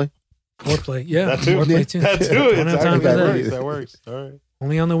foreplay? Foreplay, yeah. That too. Foreplay too. That too. Don't have time for that. That works. All right.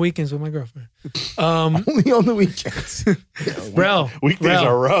 Only on the weekends with my girlfriend. Only on the weekends. Weekdays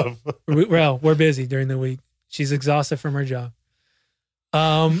are rough. We're busy during the week. She's exhausted from her job.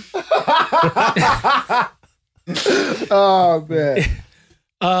 Oh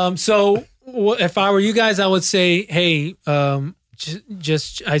man. So if I were you guys, I would say, hey, I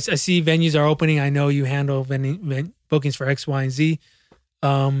see venues are opening. I know you handle bookings for X, Y, and Z.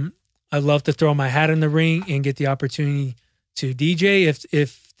 I'd love to throw my hat in the ring and get the opportunity to DJ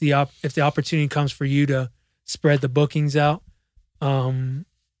if the opportunity comes for you to spread the bookings out, and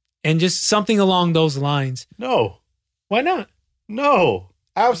just something along those lines. No. Why not? No.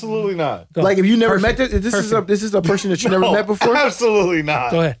 Absolutely not. Go. Like if you never met this is a person that you never met before? Absolutely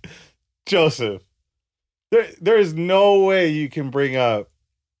not. Go ahead. Joseph. There is no way you can bring up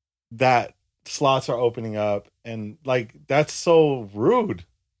that slots are opening up, and like that's so rude.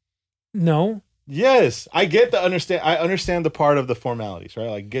 No. Yes, I understand the part of the formalities, right?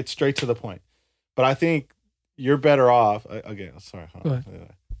 Like get straight to the point. But I think you're better off again, sorry.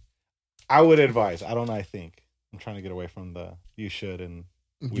 I would advise, I think. I'm trying to get away from the you should and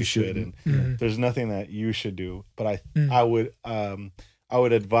we should, and there's nothing that you should do, but I would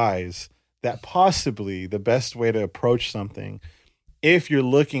advise that possibly the best way to approach something, if you're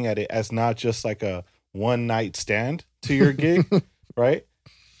looking at it as not just like a one night stand to your gig, right?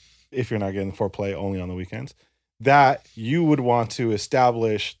 If you're not getting foreplay only on the weekends, that you would want to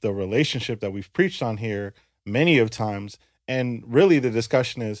establish the relationship that we've preached on here many of times. And really the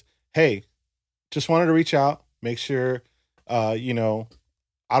discussion is, hey, just wanted to reach out, make sure, I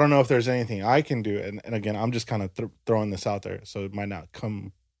don't know if there's anything I can do. And again, I'm just kind of throwing this out there, so it might not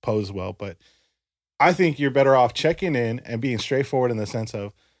pose well, but I think you're better off checking in and being straightforward in the sense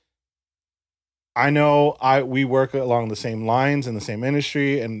of, I know we work along the same lines in the same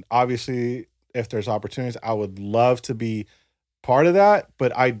industry, and obviously if there's opportunities, I would love to be part of that,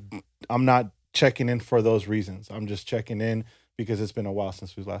 but I'm not checking in for those reasons. I'm just checking in because it's been a while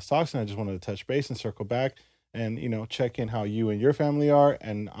since we last talked, and I just wanted to touch base and circle back and, check in how you and your family are,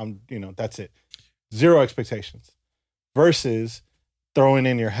 and that's it. Zero expectations versus throwing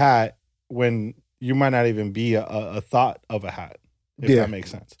in your hat when you might not even be a thought of a hat. If that makes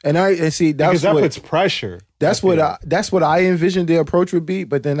sense. And I see because that puts pressure. That's what I envisioned the approach would be.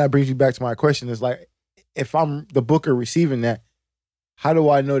 But then that brings you back to my question: is like, if I'm the booker receiving that, how do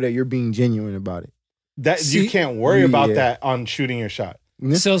I know that you're being genuine about it? You can't worry about that on shooting your shot.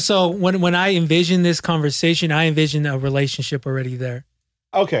 So when I envision this conversation, I envision a relationship already there.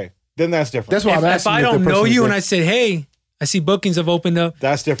 Okay, then that's different. That's why I'm asking. If I don't know you and I say, hey, I see bookings have opened up.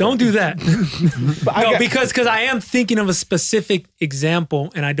 That's different. Don't do that. Because I am thinking of a specific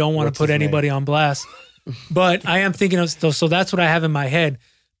example, and I don't want to put anybody on blast. But I am thinking of so that's what I have in my head.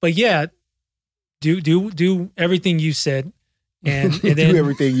 But yeah, do everything you said, and then do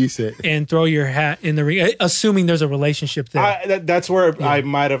everything you said, and throw your hat in the ring, assuming there's a relationship there. That's where I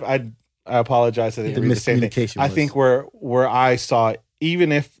might have. I apologize. I didn't read the same thing. I think where I saw,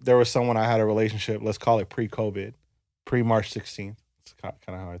 even if there was someone I had a relationship, let's call it pre-COVID. Pre-March 16th. It's kind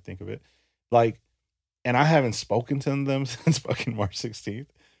of how I think of it. Like, and I haven't spoken to them since fucking March 16th.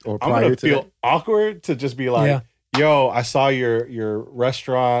 Or I'm going to feel awkward to just be like, yo, I saw your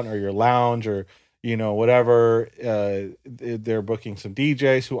restaurant or your lounge or, whatever. They're booking some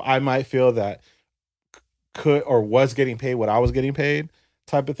DJs who I might feel that could or was getting paid what I was getting paid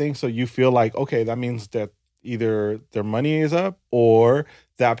type of thing. So you feel like, okay, that means that either their money is up or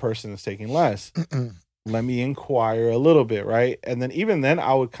that person is taking less. Let me inquire a little bit, right? And then even then,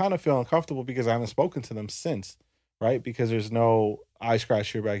 I would kind of feel uncomfortable because I haven't spoken to them since, right? Because there's no I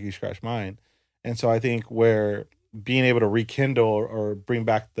scratch your back, you scratch mine. And so I think where being able to rekindle or bring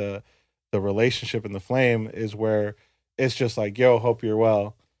back the relationship and the flame is where it's just like, yo, hope you're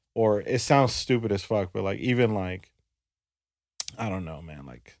well. Or it sounds stupid as fuck, but like even like, I don't know, man,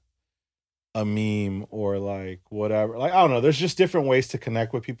 like a meme or like whatever. Like, I don't know. There's just different ways to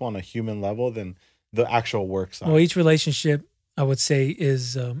connect with people on a human level than the actual work side. Well, each relationship, I would say,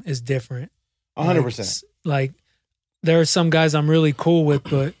 is different. 100%. Like there are some guys I'm really cool with,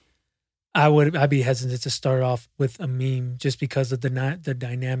 but I'd be hesitant to start off with a meme just because of the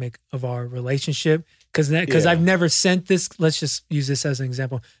dynamic of our relationship. Because I've never sent this. Let's just use this as an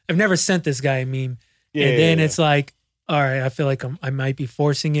example. I've never sent this guy a meme, it's like, all right, I feel like I might be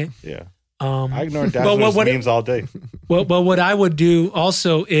forcing it. Yeah. I ignore Dazzler's memes all day. Well, but what I would do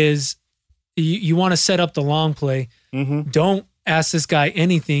also is you want to set up the long play. Mm-hmm. Don't ask this guy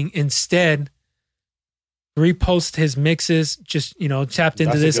anything. Instead, repost his mixes. Just, tapped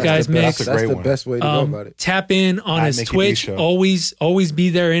into this guy's mix. That's the best way to go about it. Tap in on his Twitch. Always be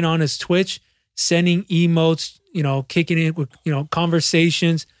there in on his Twitch, sending emotes, kicking it with,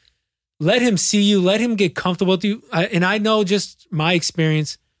 conversations. Let him see you. Let him get comfortable with you. And I know just my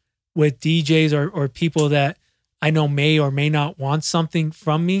experience with DJs or people that I know may or may not want something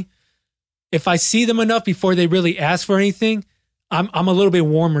from me. If I see them enough before they really ask for anything, I'm a little bit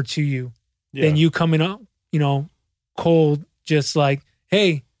warmer to you than you coming up, cold, just like,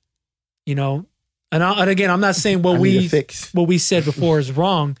 hey, and again, I'm not saying what we said before is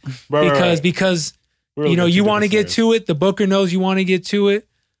wrong because you want to get to it. The booker knows you want to get to it,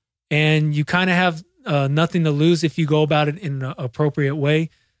 and you kind of have nothing to lose if you go about it in an appropriate way.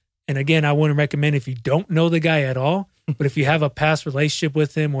 And again, I wouldn't recommend if you don't know the guy at all, but if you have a past relationship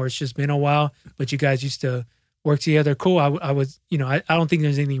with him or it's just been a while, but you guys used to work together, cool. I would, I don't think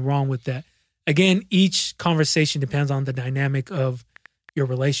there's anything wrong with that. Again, each conversation depends on the dynamic of your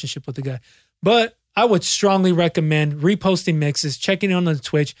relationship with the guy. But I would strongly recommend reposting mixes, checking in on the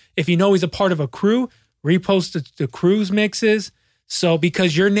Twitch. If you know he's a part of a crew, repost the crew's mixes. So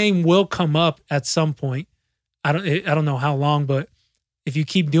because your name will come up at some point. I don't know how long, but if you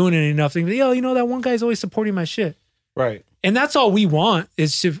keep doing it enough, they go, that one guy's always supporting my shit. Right. And that's all we want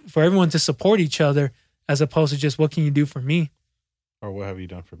is for everyone to support each other as opposed to just what can you do for me? Or what have you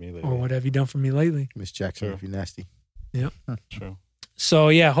done for me lately? Or what have you done for me lately? Miss Jackson, if you're nasty. Yeah. True. So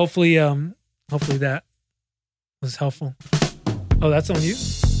yeah, hopefully that was helpful. Oh, that's on you?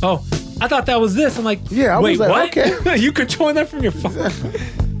 Oh, I thought that was this. I'm like, yeah, wait, was what? Okay. You controlling that from your phone?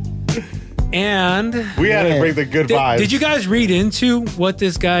 And we had to bring the good vibes. Did you guys read into what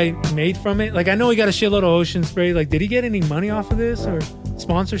this guy made from it? Like, I know he got a shitload of Ocean Spray. Like, did he get any money off of this or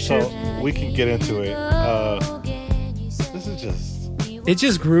sponsorship? So we can get into it. This is just... It's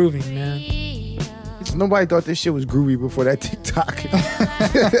just grooving, man. Nobody thought this shit was groovy before that TikTok.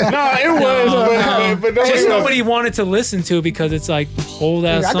 No, it was, but nobody wanted to listen to it because it's like old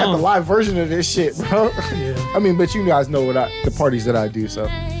ass song. I got the live version of this shit, bro. Yeah. I mean, but you guys know the parties that I do, so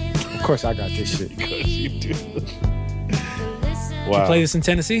of course I got this shit. Because you do. Wow. You play this in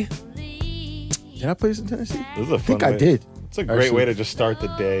Tennessee? Did I play this in Tennessee? This is a fun I think way. I did. It's a great way to just start the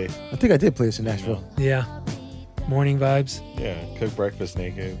day. I think I did play this in Nashville. Yeah. Morning vibes. Yeah. Cook breakfast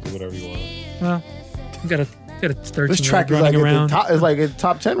naked. Do whatever you want. Well, you got a 13-year-old this track is running like around. It's like a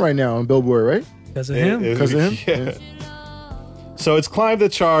top 10 right now on Billboard, right? Because of him. Because of him? Yeah. So it's climbed the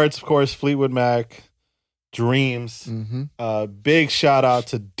charts, of course. Fleetwood Mac, Dreams. Mm-hmm. Big shout out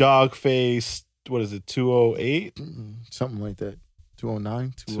to Dogface. What is it? 208? Something like that.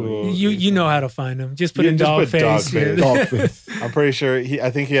 209, 208. You know how to find him. Just put in Dogface. Dogface. I'm pretty sure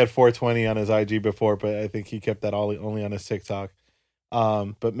I think he had 420 on his IG before, but I think he kept that only on his TikTok.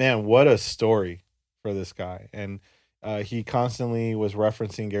 But man, what a story for this guy. And he constantly was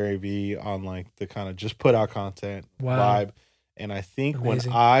referencing Gary Vee on like the kind of just put out content vibe. And I think when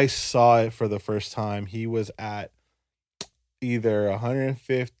I saw it for the first time, he was at either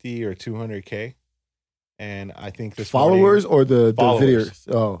 150 or 200K. And I think this followers morning, or the followers.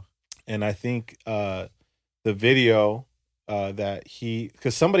 videos. Oh, and I think the video that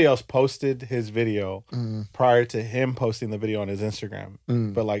because somebody else posted his video prior to him posting the video on his Instagram,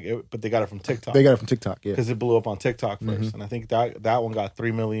 but they got it from TikTok. They got it from TikTok, yeah, because it blew up on TikTok first, and I think that one got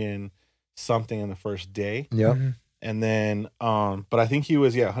 3 million something in the first day. Yeah, and then but I think he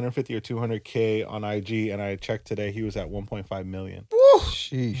was 150 or 200K on IG, and I checked today he was at 1.5 million. Woo!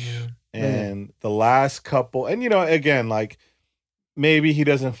 Sheesh. Yeah. And the last couple, and again, like maybe he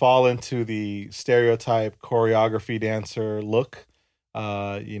doesn't fall into the stereotype choreography dancer look.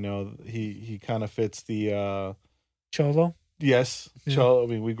 He kind of fits the Cholo. Yes, Yeah. Cholo. I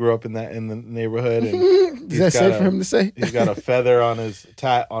mean, we grew up in the neighborhood. And is that safe for him to say? He's got a feather on his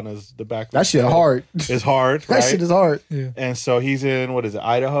the back. Of that shit hard. It's hard. Right? That shit is hard. Yeah. And so he's in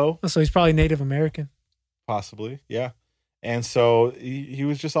Idaho? So he's probably Native American. Possibly, yeah. And so he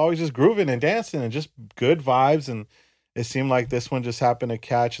was just always just grooving and dancing and just good vibes. And it seemed like this one just happened to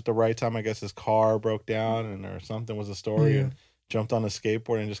catch at the right time. I guess his car broke down or something was the story. And jumped on a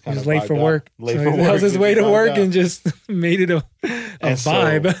skateboard and just kind of late for work. Late so for work. That was his way to work and just made it a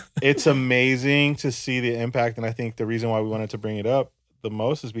vibe. So it's amazing to see the impact. And I think the reason why we wanted to bring it up the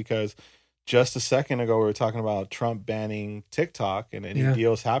most is because just a second ago we were talking about Trump banning TikTok and any Yeah.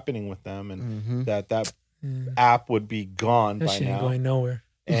 deals happening with them, and Mhm. that Mm, app would be gone that by shit ain't now. going nowhere.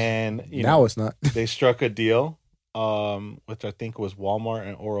 And you Now know, it's not. they struck a deal, which I think was Walmart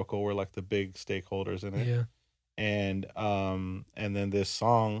and Oracle were like the big stakeholders in it. Yeah. And then this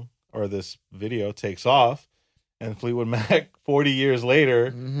song or this video takes off, and Fleetwood Mac 40 years later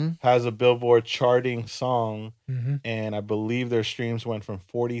Mm-hmm. has a Billboard charting song, Hmm. and I believe their streams went from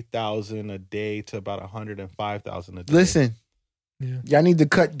 40,000 a day to about 105,000 a day. Listen, Yeah. y'all need to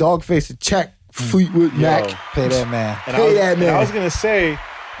cut Dogface a check. Fleetwood Yo, Mac. Pay that man. and Pay that man. I was gonna say,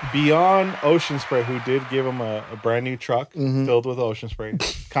 beyond Ocean Spray, who did give him a brand new truck Mhm. filled with Ocean Spray,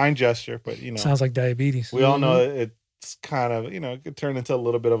 kind gesture, but you know, Sounds like diabetes. we all know it's kind of, you know, it could turn into a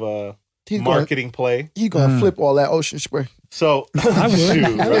little bit of a He's going marketing play. he gonna flip all that Ocean Spray. So I would. shoot,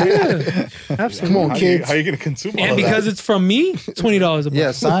 right? Yeah. Absolutely. Come on, How kids. how you gonna consume all And of because that? it's from me, $20 a month.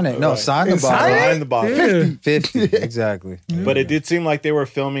 Yeah, sign it. No, Right. sign the And sign bottle. it? Behind the bottle. Yeah. 50. Exactly. But it did seem like they were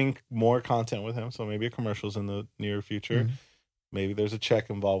filming more content with him, so maybe a commercial's in the near future. Mhm. Maybe there's a check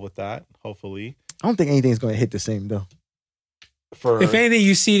involved with that. Hopefully, I don't think anything's gonna hit the same though. for If anything,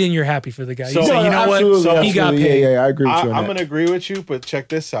 you see it and you're happy for the guy. So- you say, No, you know what? absolutely, So he got absolutely. paid. Yeah, I agree with you on I'm that. gonna agree with you, but check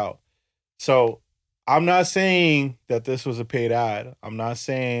this out. So I'm not saying that this was a paid ad. I'm not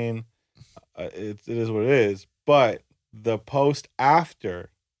saying it is what it is. But the post after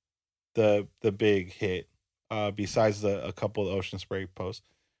the big hit, besides a couple of Ocean Spray posts,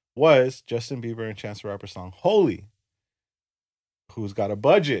 was Justin Bieber and Chance the Rapper song "Holy," who's got a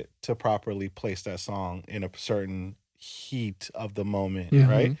budget to properly place that song in a certain heat of the moment, Yeah.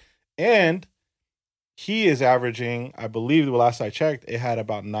 right? And he is averaging, I believe the last I checked, it had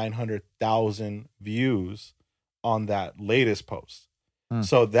about 900,000 views on that latest post. Hmm.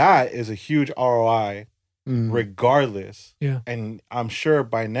 So that is a huge ROI Mm. regardless. Yeah. And I'm sure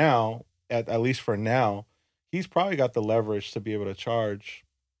by now, at least for now, he's probably got the leverage to be able to charge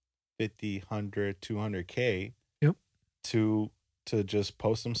 50, 100, 200K Yep. to just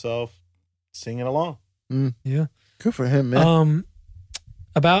post himself singing along. Yeah. Good for him, man.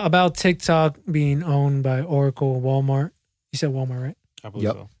 About TikTok being owned by Oracle and Walmart. You said Walmart, right? I believe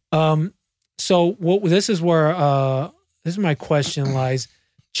Yep. so. So what this is where this is my question lies.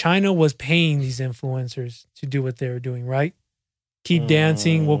 China was paying these influencers to do what they were doing, right? Keep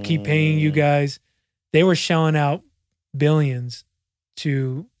dancing, we'll keep paying you guys. They were shelling out billions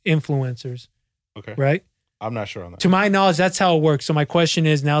to influencers, Okay. right? I'm not sure on that. To my knowledge, that's how it works. So my question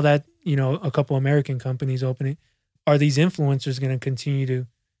is, now that, you know, a couple American companies open it, are these influencers going to continue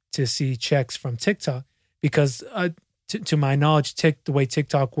to see checks from TikTok? Because to my knowledge, the way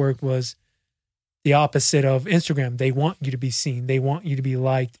TikTok worked was the opposite of Instagram. They want you to be seen. They want you to be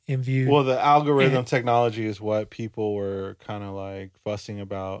liked and viewed. Well, the algorithm And- technology is what people were kind of like fussing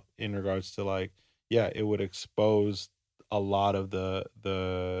about in regards to like, yeah, it would expose a lot of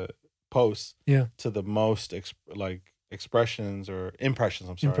the posts to the most expressions or impressions.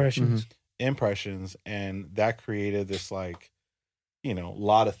 I'm sorry, Impressions. impressions, and that created this like, you know,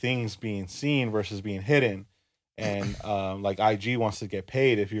 lot of things being seen versus being hidden. And like IG wants to get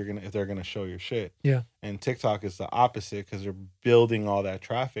paid if they're gonna show your shit. Yeah. And TikTok is the opposite because they're building all that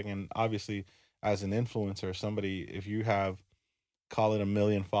traffic. And obviously, as an influencer, somebody, if you have, call it 1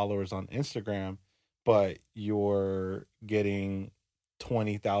 million followers on Instagram, but you're getting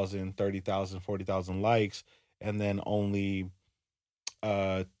 20,000, 30,000, 40,000 likes, and then only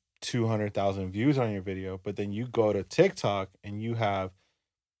 200,000 views on your video, but then you go to TikTok and you have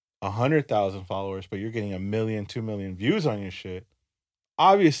 100,000 followers, but you're getting 1 million, 2 million views on your shit.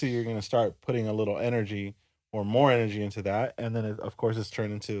 Obviously, you're going to start putting a little energy or more energy into that. And then, of course, it's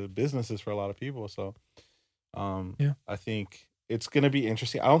turned into businesses for a lot of people. So I think it's going to be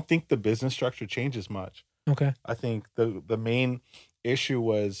interesting. I don't think the business structure changes much. Okay. I think the main issue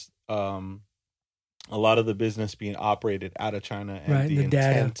was a lot of the business being operated out of China and Right, the the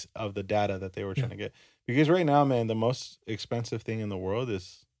data. intent of the data that they were trying to get. Because right now, man, the most expensive thing in the world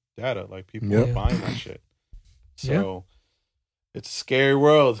is data. Like people Yep. are buying that shit. So it's a scary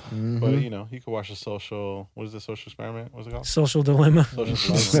world. Mhm. But you know, you could watch a social. What is the social experiment? What's it called? Social dilemma. Social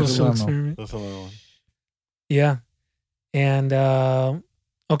dilemma. Social Dilemma. experiment. That's another one. Yeah. And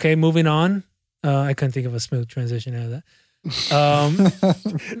okay, moving on. I couldn't think of a smooth transition out of that.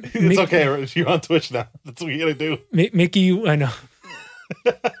 It's okay. You're on Twitch now. That's what you gotta do. Mickey, I know.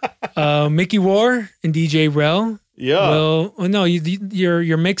 Mickey War and DJ Rel. Yeah. Well, no,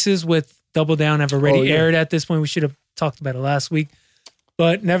 your mixes with Double Down have already aired at this point. We should have talked about it last week.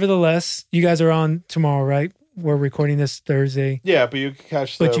 But nevertheless, you guys are on tomorrow, right? We're recording this Thursday. Yeah, but you can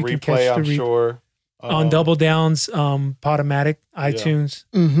catch the But you can replay, catch the I'm sure, on Double Down's Podomatic iTunes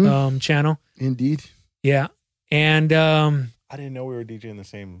Mm-hmm. channel. Indeed. Yeah. And I didn't know we were DJing the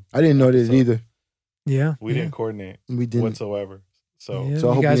same. I didn't know this So- either. yeah. We didn't coordinate We didn't. whatsoever. So. Yeah, So I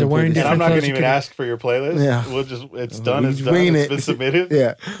you hope guys we are wearing included that. And I'm different not going clothes. to You even could- ask for your playlist. Yeah. We'll just, it's done. It's We done. wing It's it. been submitted.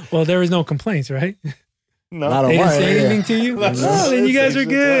 Yeah. Well, there was no complaints, right? No. Not They on didn't mine, say yeah. anything to you? That's- Oh, then you guys are it's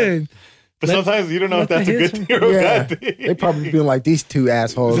good. But Let- sometimes you don't know if let that's the a good hits- thing or a Yeah. bad thing. They probably been like, these two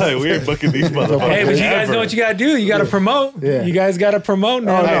assholes. It's like, we ain't booking these motherfuckers. Hey, but you guys know what you got to do. You got to promote. Yeah. You guys got to promote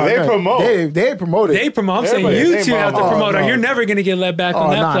now. Oh, Hey, they promote. They promoted. They promote. I'm saying Everybody- you they two have to promote. promote, Oh, or no. you're never going to get let back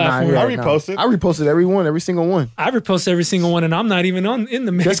on that platform. I reposted. I reposted every single one. I repost every single one, and I'm not even in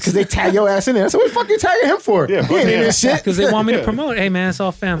the mix. Just because they tag your ass in there. So what the fuck you tagging him for? Yeah, he ain't in yeah. this shit. Because they want me to Yeah. promote. Hey, man, it's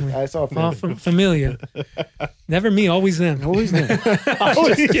all family. That's all All family. familiar. Never me, always them. Always them.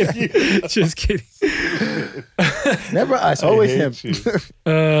 Just kidding. Just kidding. Never us. I Always hate him.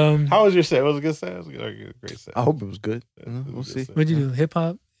 you. How was your set? Was it a good set? It was a good, great set. I hope it was good. It was a We'll good see. set. What'd you do? Hip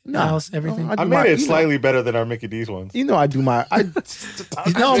hop? House? Everything? No, I do made my- it you slightly better than our Mickey D's ones. You know I do my.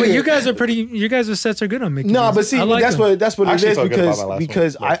 No, but you guys are pretty. You guys' sets are good on Mickey. No, D's. but see, I like that's them. what I it actually is felt good about my last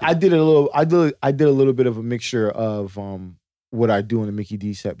because one. I did a little bit of a mixture of what I do in the Mickey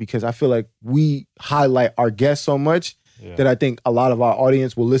D set because I feel like we highlight our guests so much Yeah. that I think a lot of our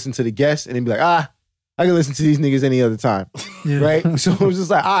audience will listen to the guests and then be like, I can listen to these niggas any other time, Yeah. right? So it was just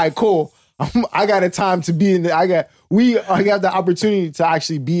like, all right, cool. I got a time to be in the. I got the opportunity to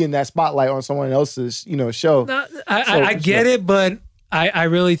actually be in that spotlight on someone else's show. No, I get it, but I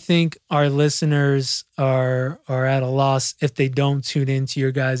really think our listeners are at a loss if they don't tune into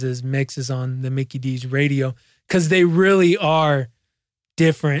your guys' mixes on the Mickey D's radio because they really are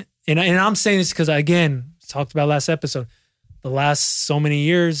different. And I'm saying this because, again, talked about last episode, the last so many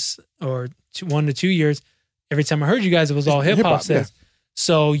years or 1 to 2 years, every time I heard you guys, it was all hip hop sets.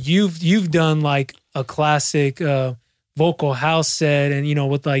 So you've done like a classic vocal house set, and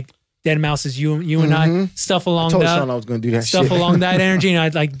with like Dead Mouse's you and I stuff along I told that. Sean I was going to do that Stuff shit. along that energy, and I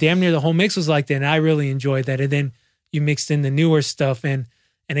like damn near the whole mix was like that, and I really enjoyed that. And then you mixed in the newer stuff, and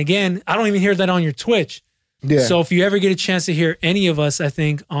again, I don't even hear that on your Twitch. Yeah. So if you ever get a chance to hear any of us, I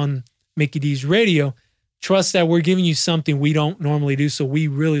think on Mickey D's radio, trust that we're giving you something we don't normally do. So we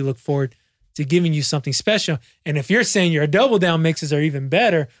really look forward to giving you something special. And if you're saying your double down mixes are even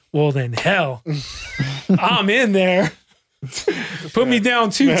better, well then hell, I'm in there. Put me down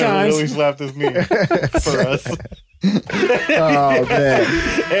 2 Man times. really slapped his knee for us. Oh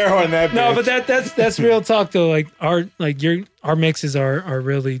man. Air on that. No, bitch. but that's real talk though. Like our mixes are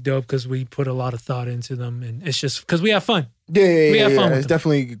really dope because we put a lot of thought into them, and it's just because we have fun. Yeah, We have fun with It's them.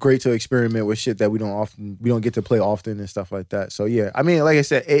 definitely great to experiment with shit that we don't get to play often and stuff like that. So yeah, I mean, like I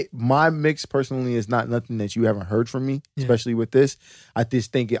said, my mix personally is not nothing that you haven't heard from me, Yeah. especially with this. I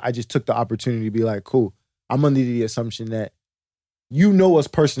just took the opportunity to be like, cool. I'm under the assumption that you know us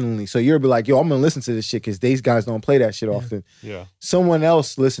personally, so you'll be like, yo, I'm gonna listen to this shit because these guys don't play that shit often. Yeah. Someone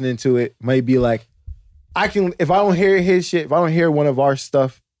else listening to it might be like, if I don't hear his shit, if I don't hear one of our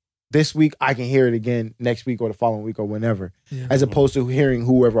stuff this week, I can hear it again next week or the following week or whenever, Yeah. as opposed to hearing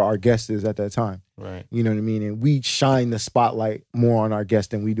whoever our guest is at that time. Right. You know what I mean? And we shine the spotlight more on our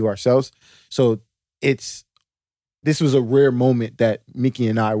guest than we do ourselves. So this was a rare moment that Mickey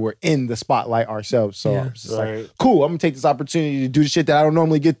and I were in the spotlight ourselves. So Yeah. I was just like, Right. cool, I'm gonna take this opportunity to do the shit that I don't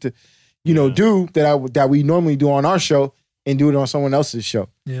normally get to, do that we normally do on our show and do it on someone else's show.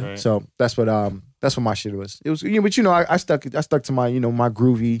 Yeah. Right. So that's what my shit was. It was, but I stuck to my my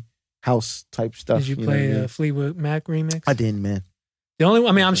groovy house type stuff. Did you know play what I mean? a Fleetwood Mac remix? I didn't, man.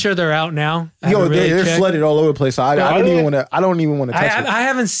 I'm sure they're out now. I haven't really They're checked. flooded all over the place. So I don't even want to. I don't even want to touch it. I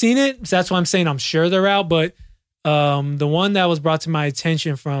haven't seen it, so that's why I'm saying I'm sure they're out. But the one that was brought to my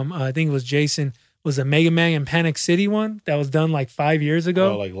attention from I think it was Jason was a Mega Man and Panic City one that was done like 5 years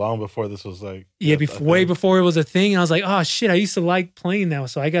ago. Oh, like long before this was like. Yeah, a way thing. before it was a thing. And I was like, oh shit, I used to like playing that one.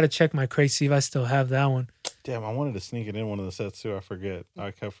 So I got to check my crate, see if I still have that one. Damn, I wanted to sneak it in one of the sets too.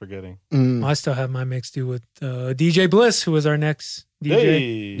 I kept forgetting. Mm. I still have my mix too with DJ Bliss, who was our next DJ.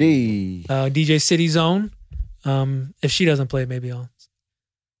 Hey. Hey. DJ City Zone. If she doesn't play it, maybe I'll.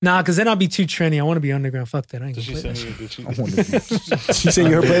 Nah, because then I'll be too trendy. I want to be underground. Fuck that. I ain't Did gonna she play send that you? shit. Did she? She sent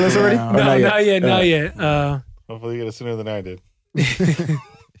you her playlist already? No. Or No, not yet. Uh, Not yet. Hopefully, you get it sooner than I did.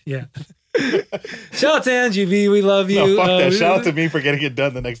 Yeah. Shout out to Angie V. We love you. No, fuck that. Shout out to me for getting it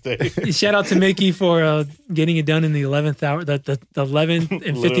done the next day. Shout out to Mickey for getting it done in the 11th hour, the 11th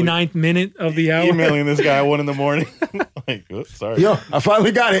and 59th minute of the hour. Emailing this guy at 1 a.m. Like, oops, sorry. Yo, I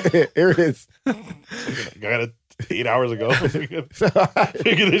finally got it. Here it is. I got it 8 hours ago.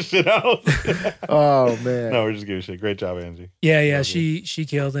 Figure this shit out. Oh man. No, we're just giving shit. Great job, Angie. Yeah, Love she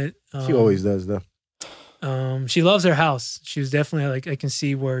killed it. She always does though. She loves her house. She was definitely like, I can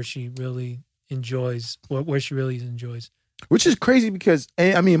see where she really enjoys, where she really enjoys. Which is crazy because,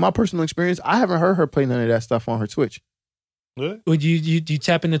 I mean, in my personal experience, I haven't heard her play none of that stuff on her Twitch. Really? Would you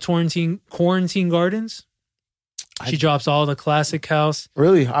tap into quarantine gardens? She drops all the classic house.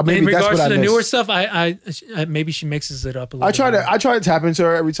 Really? Maybe in that's regards what to I the missed. newer stuff, I maybe she mixes it up a little. I try to tap into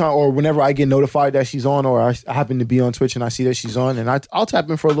her every time, or whenever I get notified that she's on, or I happen to be on Twitch and I see that she's on, and I'll tap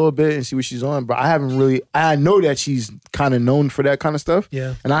in for a little bit and see what she's on. But I haven't really. I know that she's kind of known for that kind of stuff.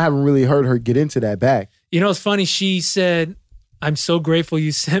 Yeah. And I haven't really heard her get into that bag. You know, it's funny. She said, "I'm so grateful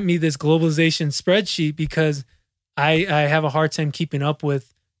you sent me this globalization spreadsheet because I have a hard time keeping up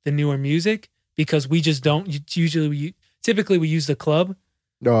with the newer music because we just don't usually." Typically, we use the club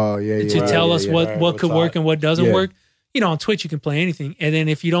to tell us what could work and what doesn't work. You know, on Twitch, you can play anything. And then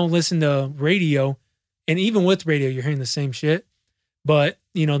if you don't listen to radio, and even with radio, you're hearing the same shit. But,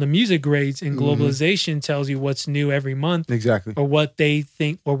 you know, the music grades and globalization tells you what's new every month. Exactly. Or what they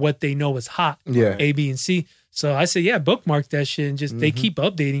think or what they know is hot. Yeah. A, B, and C. So I say, yeah, bookmark that shit and just they keep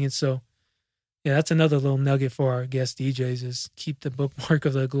updating it. So, yeah, that's another little nugget for our guest DJs is keep the bookmark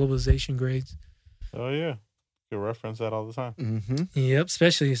of the globalization grades. Oh, yeah. You reference that all the time. Mm-hmm. Yep,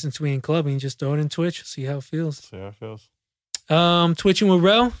 especially since we ain't clubbing, just throw it in Twitch, see how it feels. See how it feels. Twitching with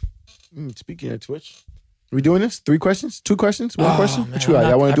Rel. Speaking of Twitch, are we doing this? 3 questions? 2 questions? 1 question? Man, What you got?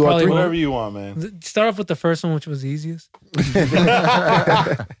 I want to do all probably 3? Whatever you want, man. Start off with the first one, which was the easiest.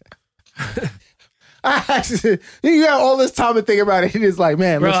 You got all this time to think about it. And it's like,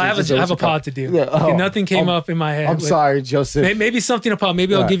 man, Bro, listen, I have a pod to do. Yeah, Okay, nothing came up in my head. I'm sorry, Joseph. Maybe something will pop.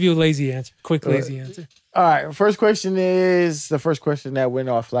 Maybe I'll All right. give you a lazy answer. Quick lazy answer. All right. First question is the first question that went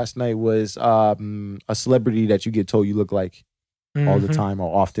off last night was a celebrity that you get told you look like all the time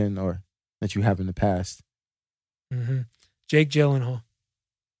or often or that you have in the past. Mm-hmm. Jake Gyllenhaal.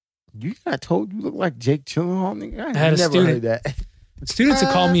 You got told you look like Jake Gyllenhaal, nigga? I had a never student. heard that. Students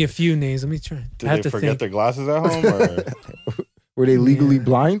have called me a few names. Let me try. Did I have they to forget think. their glasses at home? Or? Were they legally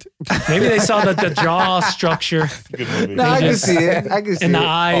blind? Maybe they saw the jaw structure Good movie. No, I can see it. I can see and the it.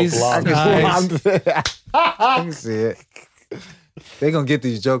 eyes. blonde. the eyes. I can see it. They gonna get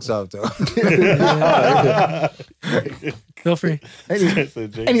these jokes out though. Feel free.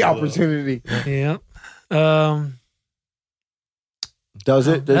 Any opportunity. Yeah. Does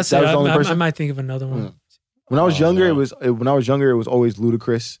it? That was That's it. the only I person. might think of another one. When I was Oh, younger, no. it was always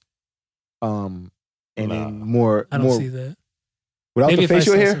Ludacris. And then more I don't more see that. without Maybe the if I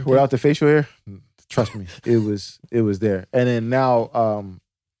facial saw hair. something. Without the facial hair, trust me, it was there. And then now,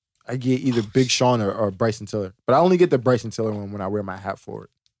 I get either Big Sean or Bryson Tiller, but I only get the Bryson Tiller one when I wear my hat forward.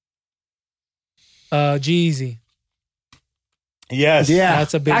 Jeezy. Yes. Yeah,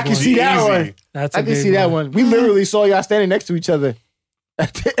 That's a big I can one. see that Easy. one. That's a I can big see that one. We literally saw y'all standing next to each other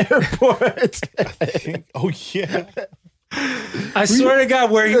at the airport. Oh, yeah. I swear to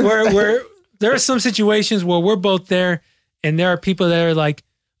God, where there are some situations where we're both there, and there are people that are like,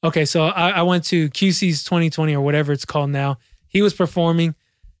 okay, so I went to QC's 2020 or whatever it's called now. He was performing,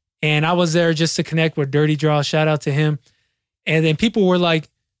 and I was there just to connect with Dirty Draw. Shout out to him. And then people were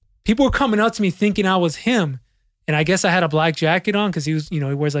coming up to me thinking I was him, and I guess I had a black jacket on because he was, he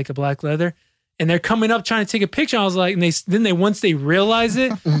wears like a black leather. And they're coming up trying to take a picture. I was like, and once they realize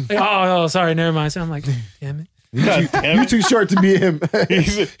it, like, oh, sorry, never mind. So I'm like, damn it. God damn You it. too short to be him.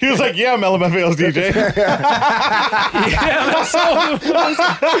 He was like, yeah, I'm LMFAO's DJ.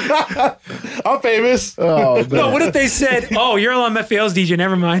 I'm famous. Oh, man. No, what if they said, oh, you're on FAL's DJ,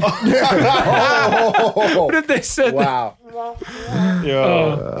 never mind. What if they said that? Wow.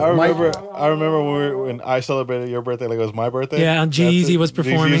 Yo, I remember when I celebrated your birthday like it was my birthday. Yeah, and G-Eazy was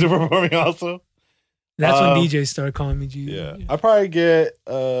performing. G-Eazy was performing also. That's when DJs started calling me G. Yeah. I probably get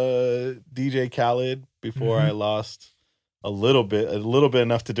DJ Khaled before I lost a little bit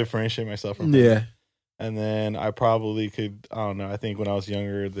enough to differentiate myself from him. Yeah. And then I probably could, I don't know, I think when I was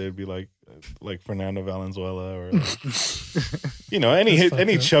younger, they'd be like Fernando Valenzuela or,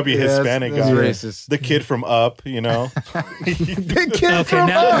 any chubby Hispanic that's guy. racist. The kid from Up, The kid Okay, from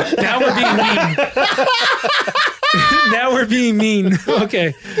now we're being mean. Now we're being mean.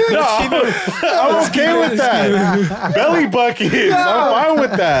 Okay. I'm okay with that. Belly buckets. I'm fine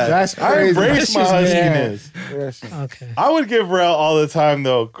with that. That's I crazy. embrace my That's just huskiness. Okay. I would give Rel all the time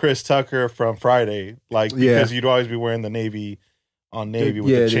though, Chris Tucker from Friday, because you'd always be wearing the navy with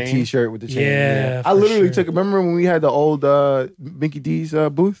the chain. T-shirt with the chain. Yeah, I for literally sure. took. Remember when we had the old Mickey D's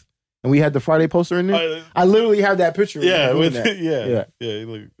booth? and we had the Friday poster in there. I literally have that picture. Yeah, of with that. yeah. You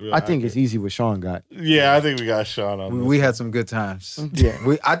look real I think accurate. it's easy what Sean got. Yeah, I think we got Sean on. We this. had some good times. Yeah,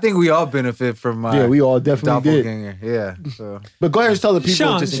 I think we all benefit from yeah, we all definitely did. doppelganger. Yeah. So But go ahead and tell the people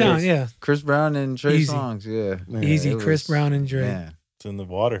Sean, just in Sean, case. yeah. Chris Brown and Trey Easy. Songz. Yeah. Man, Easy, it Chris was- Brown and Dre. Man, It's in the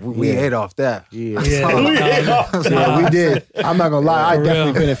water. we Yeah. ate off that. Yeah. Yeah, Yeah, we did. I'm not gonna lie, I For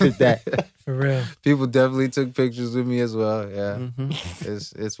definitely real. benefit that. for real. People definitely took pictures with me as well. Yeah.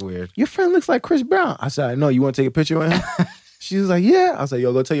 Mm-hmm. It's weird. Your friend looks like Chris Brown. I said, I know. You want to take a picture with him? She was like, yeah. I was like,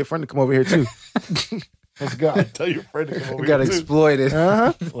 yo, go tell your friend to come over here too. Let's go. Tell your friend to come over We got here, too. exploited.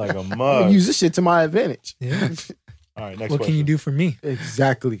 Uh-huh. like a I'm mug. gonna use this shit to my advantage. Yeah. All right, next What question. can you do for me?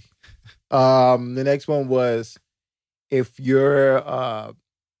 Exactly. The next one was if your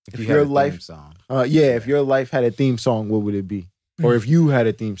If your you had a life- theme song. if your life had a theme song, what would it be? Or if you had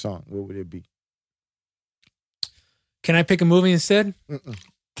a theme song, what would it be? Can I pick a movie instead? You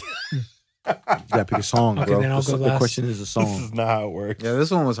gotta pick a song, Okay, bro. then I'll go The last. question is a This song. is not how it works. Yeah,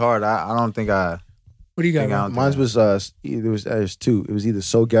 this one was hard. I don't think I. What do you got? Think Ron? I'll do Mine that. was there's two. It was either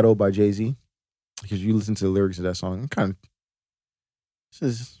 "So Ghetto" by Jay-Z, because you listen to the lyrics of that song, kind of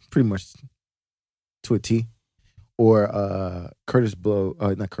this is pretty much to a T, or Curtis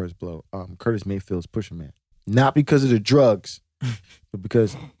Mayfield's "Pusher Man." Not because of the drugs, but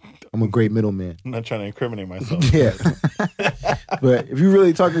because I'm a great middleman. I'm not trying to incriminate myself. Yeah. But if you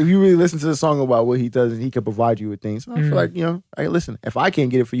really listen to the song about what he does and he can provide you with things, I feel like, hey, listen, if I can't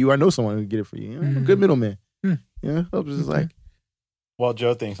get it for you, I know someone who can get it for you. I'm a good middleman. Mm. It's just like, Well,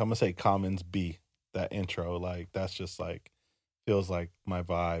 Joe thinks I'm gonna say Commons B. That intro, like that's just like feels like my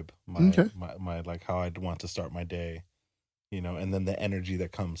vibe, Okay. my like how I'd want to start my day, and then the energy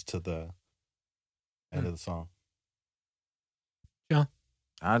that comes to the end of the song.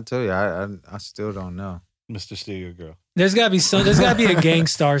 I'll tell you, I still don't know. Mr. Steal Girl. There's gotta be a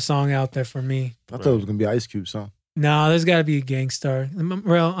Gangstar song out there for me. I thought it was gonna be an Ice Cube song. No, there's gotta be a Gangstar.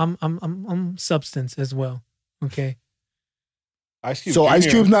 Well, I'm Substance as well. Okay. Ice Cube. So Ice Jr.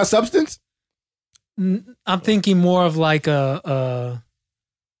 Cube's not Substance? I'm thinking more of like a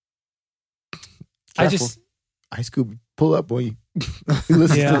I Careful. just Ice Cube pull up on you. You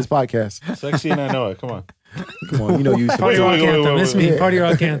listen Yeah. to this podcast. Sexy and I Know It. Come on. Come on, you Party Wait, Rock wait, wait, Anthem. wait, It's wait. me. Party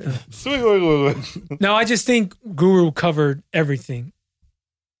Rock Anthem. Wait. No, I just think Guru covered everything.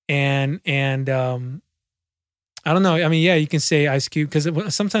 And I don't know. I mean, yeah, you can say Ice Cube because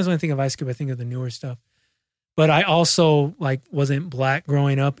sometimes when I think of Ice Cube, I think of the newer stuff. But I also wasn't black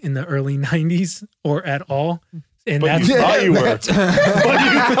growing up in the early 90s or at all. And But that's you thought you were. But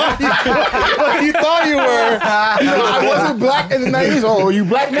you thought you were. I wasn't black in the 90s. Oh, are you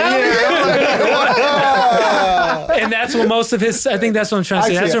black now? and that's what most of his I think that's what I'm trying to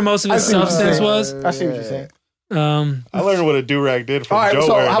say. That's where most of his I see what you're substance saying. was. I see what you're saying. I learned what a do-rag did from All right, Joe.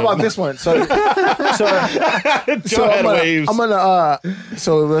 so wearing how it. about this one? So Joe had waves. I'm gonna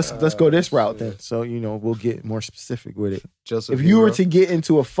so let's go this route then. So we'll get more specific with it. Joseph If you were Hero. to get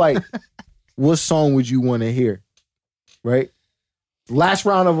into a fight, what song would you want to hear? Right? Last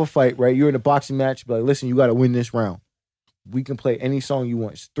round of a fight, right? You're in a boxing match, but listen, you gotta win this round. We can play any song you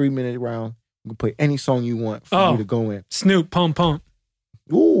want. It's a 3-minute round. We can play any song you want for you to go in. Snoop, Pump Pump.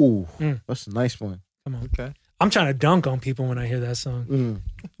 Ooh, Mm. that's a nice one. Come on. Okay. I'm trying to dunk on people when I hear that song. Mm.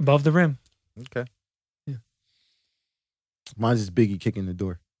 Above the rim. Okay. Mine's just Biggie kicking the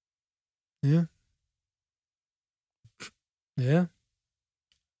door. Yeah. Yeah.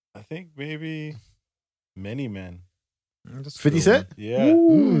 I think maybe Many Men. That's a 50 good Cent? Yeah.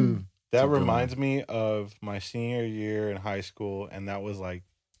 Mm. That a good reminds me of my senior year in high school, and that was like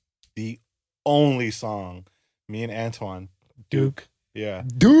the only song me and Antoine Duke. Yeah.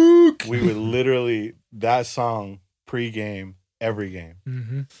 Duke. We would literally that song pre-game every game.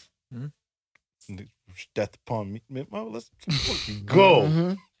 Mm-hmm. Death upon me. Oh, let's go.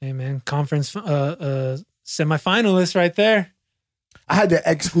 Mhm. Hey man, conference semifinalist right there. I had to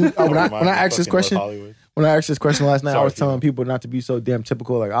exclude when I asked this question. Hollywood. When I asked this question last night, I Sorry, was telling people. people not to be so damn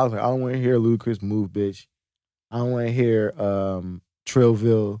typical. Like I was like, I don't want to hear Ludacris move, bitch. I don't want to hear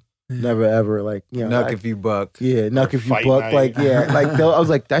Trillville, never ever. Like Nuck like, if you buck. yeah, Nuck if you Fight buck. night. Like I was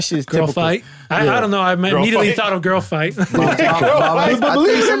like, that shit's Girl typical. fight. Yeah. I don't know. I Girl immediately fight. thought of girl fight. But I believe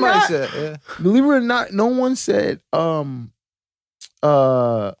think it or somebody not- said, yeah. Believe it or not, no one said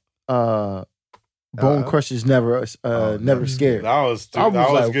Bone Crusher's never never scared. That was I was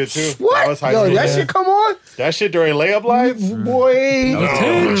that was like, good too. What? That was high Yo, school. that shit come on, That shit during layup lines. boy.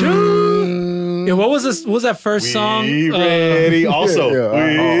 Attention. Yeah, what was that first song? We ready. Also, Yeah.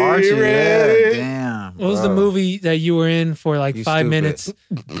 we Oh, Archie, ready. yeah. Damn. What was the Bro. movie that you were in for like You 5 stupid. minutes?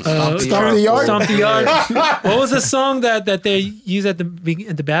 Stomp the Yard? Stomp the Yard. What was the song that they used at the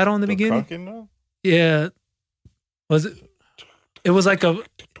battle in the beginning? Crunkin', no? Yeah. Was it? It was like a.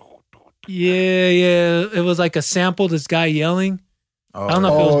 Yeah. It was like a sample. This guy yelling, Oh, I don't know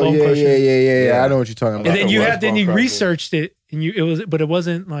if it was Oh Bone yeah, Crusher. yeah. I know what you're talking and about. then it you was had then Bone you Crusher. researched it, and but it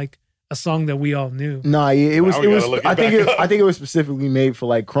wasn't like a song that we all knew. Nah, yeah, it was. Now we It was. gotta look I it think back it. up. I think it was specifically made for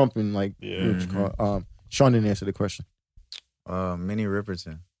like Crump and like. Yeah. what you call it. Sean didn't answer the question. Minnie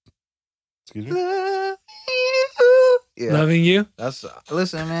Riperton. Excuse me? Yeah, Loving You,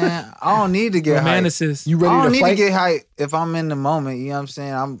 listen, man. I don't need to get hyped. Romanticist. You I ready don't to need to fight? get hyped if I'm in the moment. You know what I'm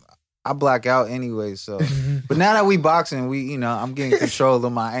saying? I black out anyway. So, Mhm. but now that we boxing, I'm getting control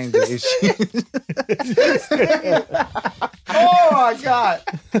of my anger issues. Oh my god!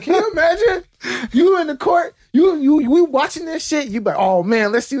 Can you imagine? You in the court, we watching this shit. You like, oh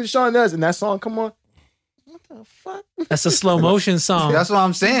man, let's see what Sean does, and that song come on. What the fuck? That's a slow motion song. That's what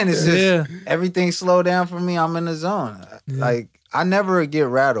I'm saying. It's just Yeah. everything slow down for me. I'm in the zone. Yeah. Like I never get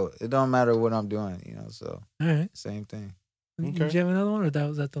rattled. It don't matter what I'm doing. So All right. same thing. Okay. Did you have another one, or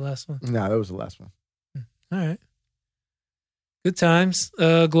was that the last one? Nah, that was the last one. All right. Good times.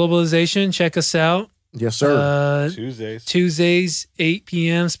 Globalization. Check us out. Yes, sir. Tuesdays. Tuesdays, 8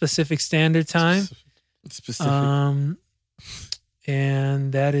 p.m. Pacific Standard Time. Specific.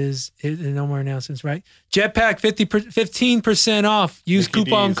 And that is it. No more announcements, right? Jetpack 15% off. Use Mickey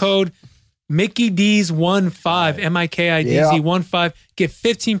coupon D's. code Mickey D's 15 MIKIDZ Yeah. 15. Get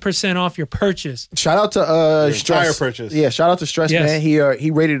 15% off your purchase. Shout out to Your Stress. entire purchase. Yeah, shout out to Stress, Yes. man.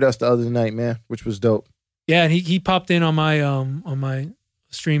 He rated us the other night, man, which was dope. Yeah, and he popped in on my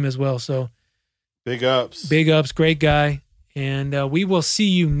stream as well. So Big ups. big ups, great guy, and we will see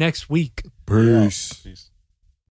you next week. Peace. Peace.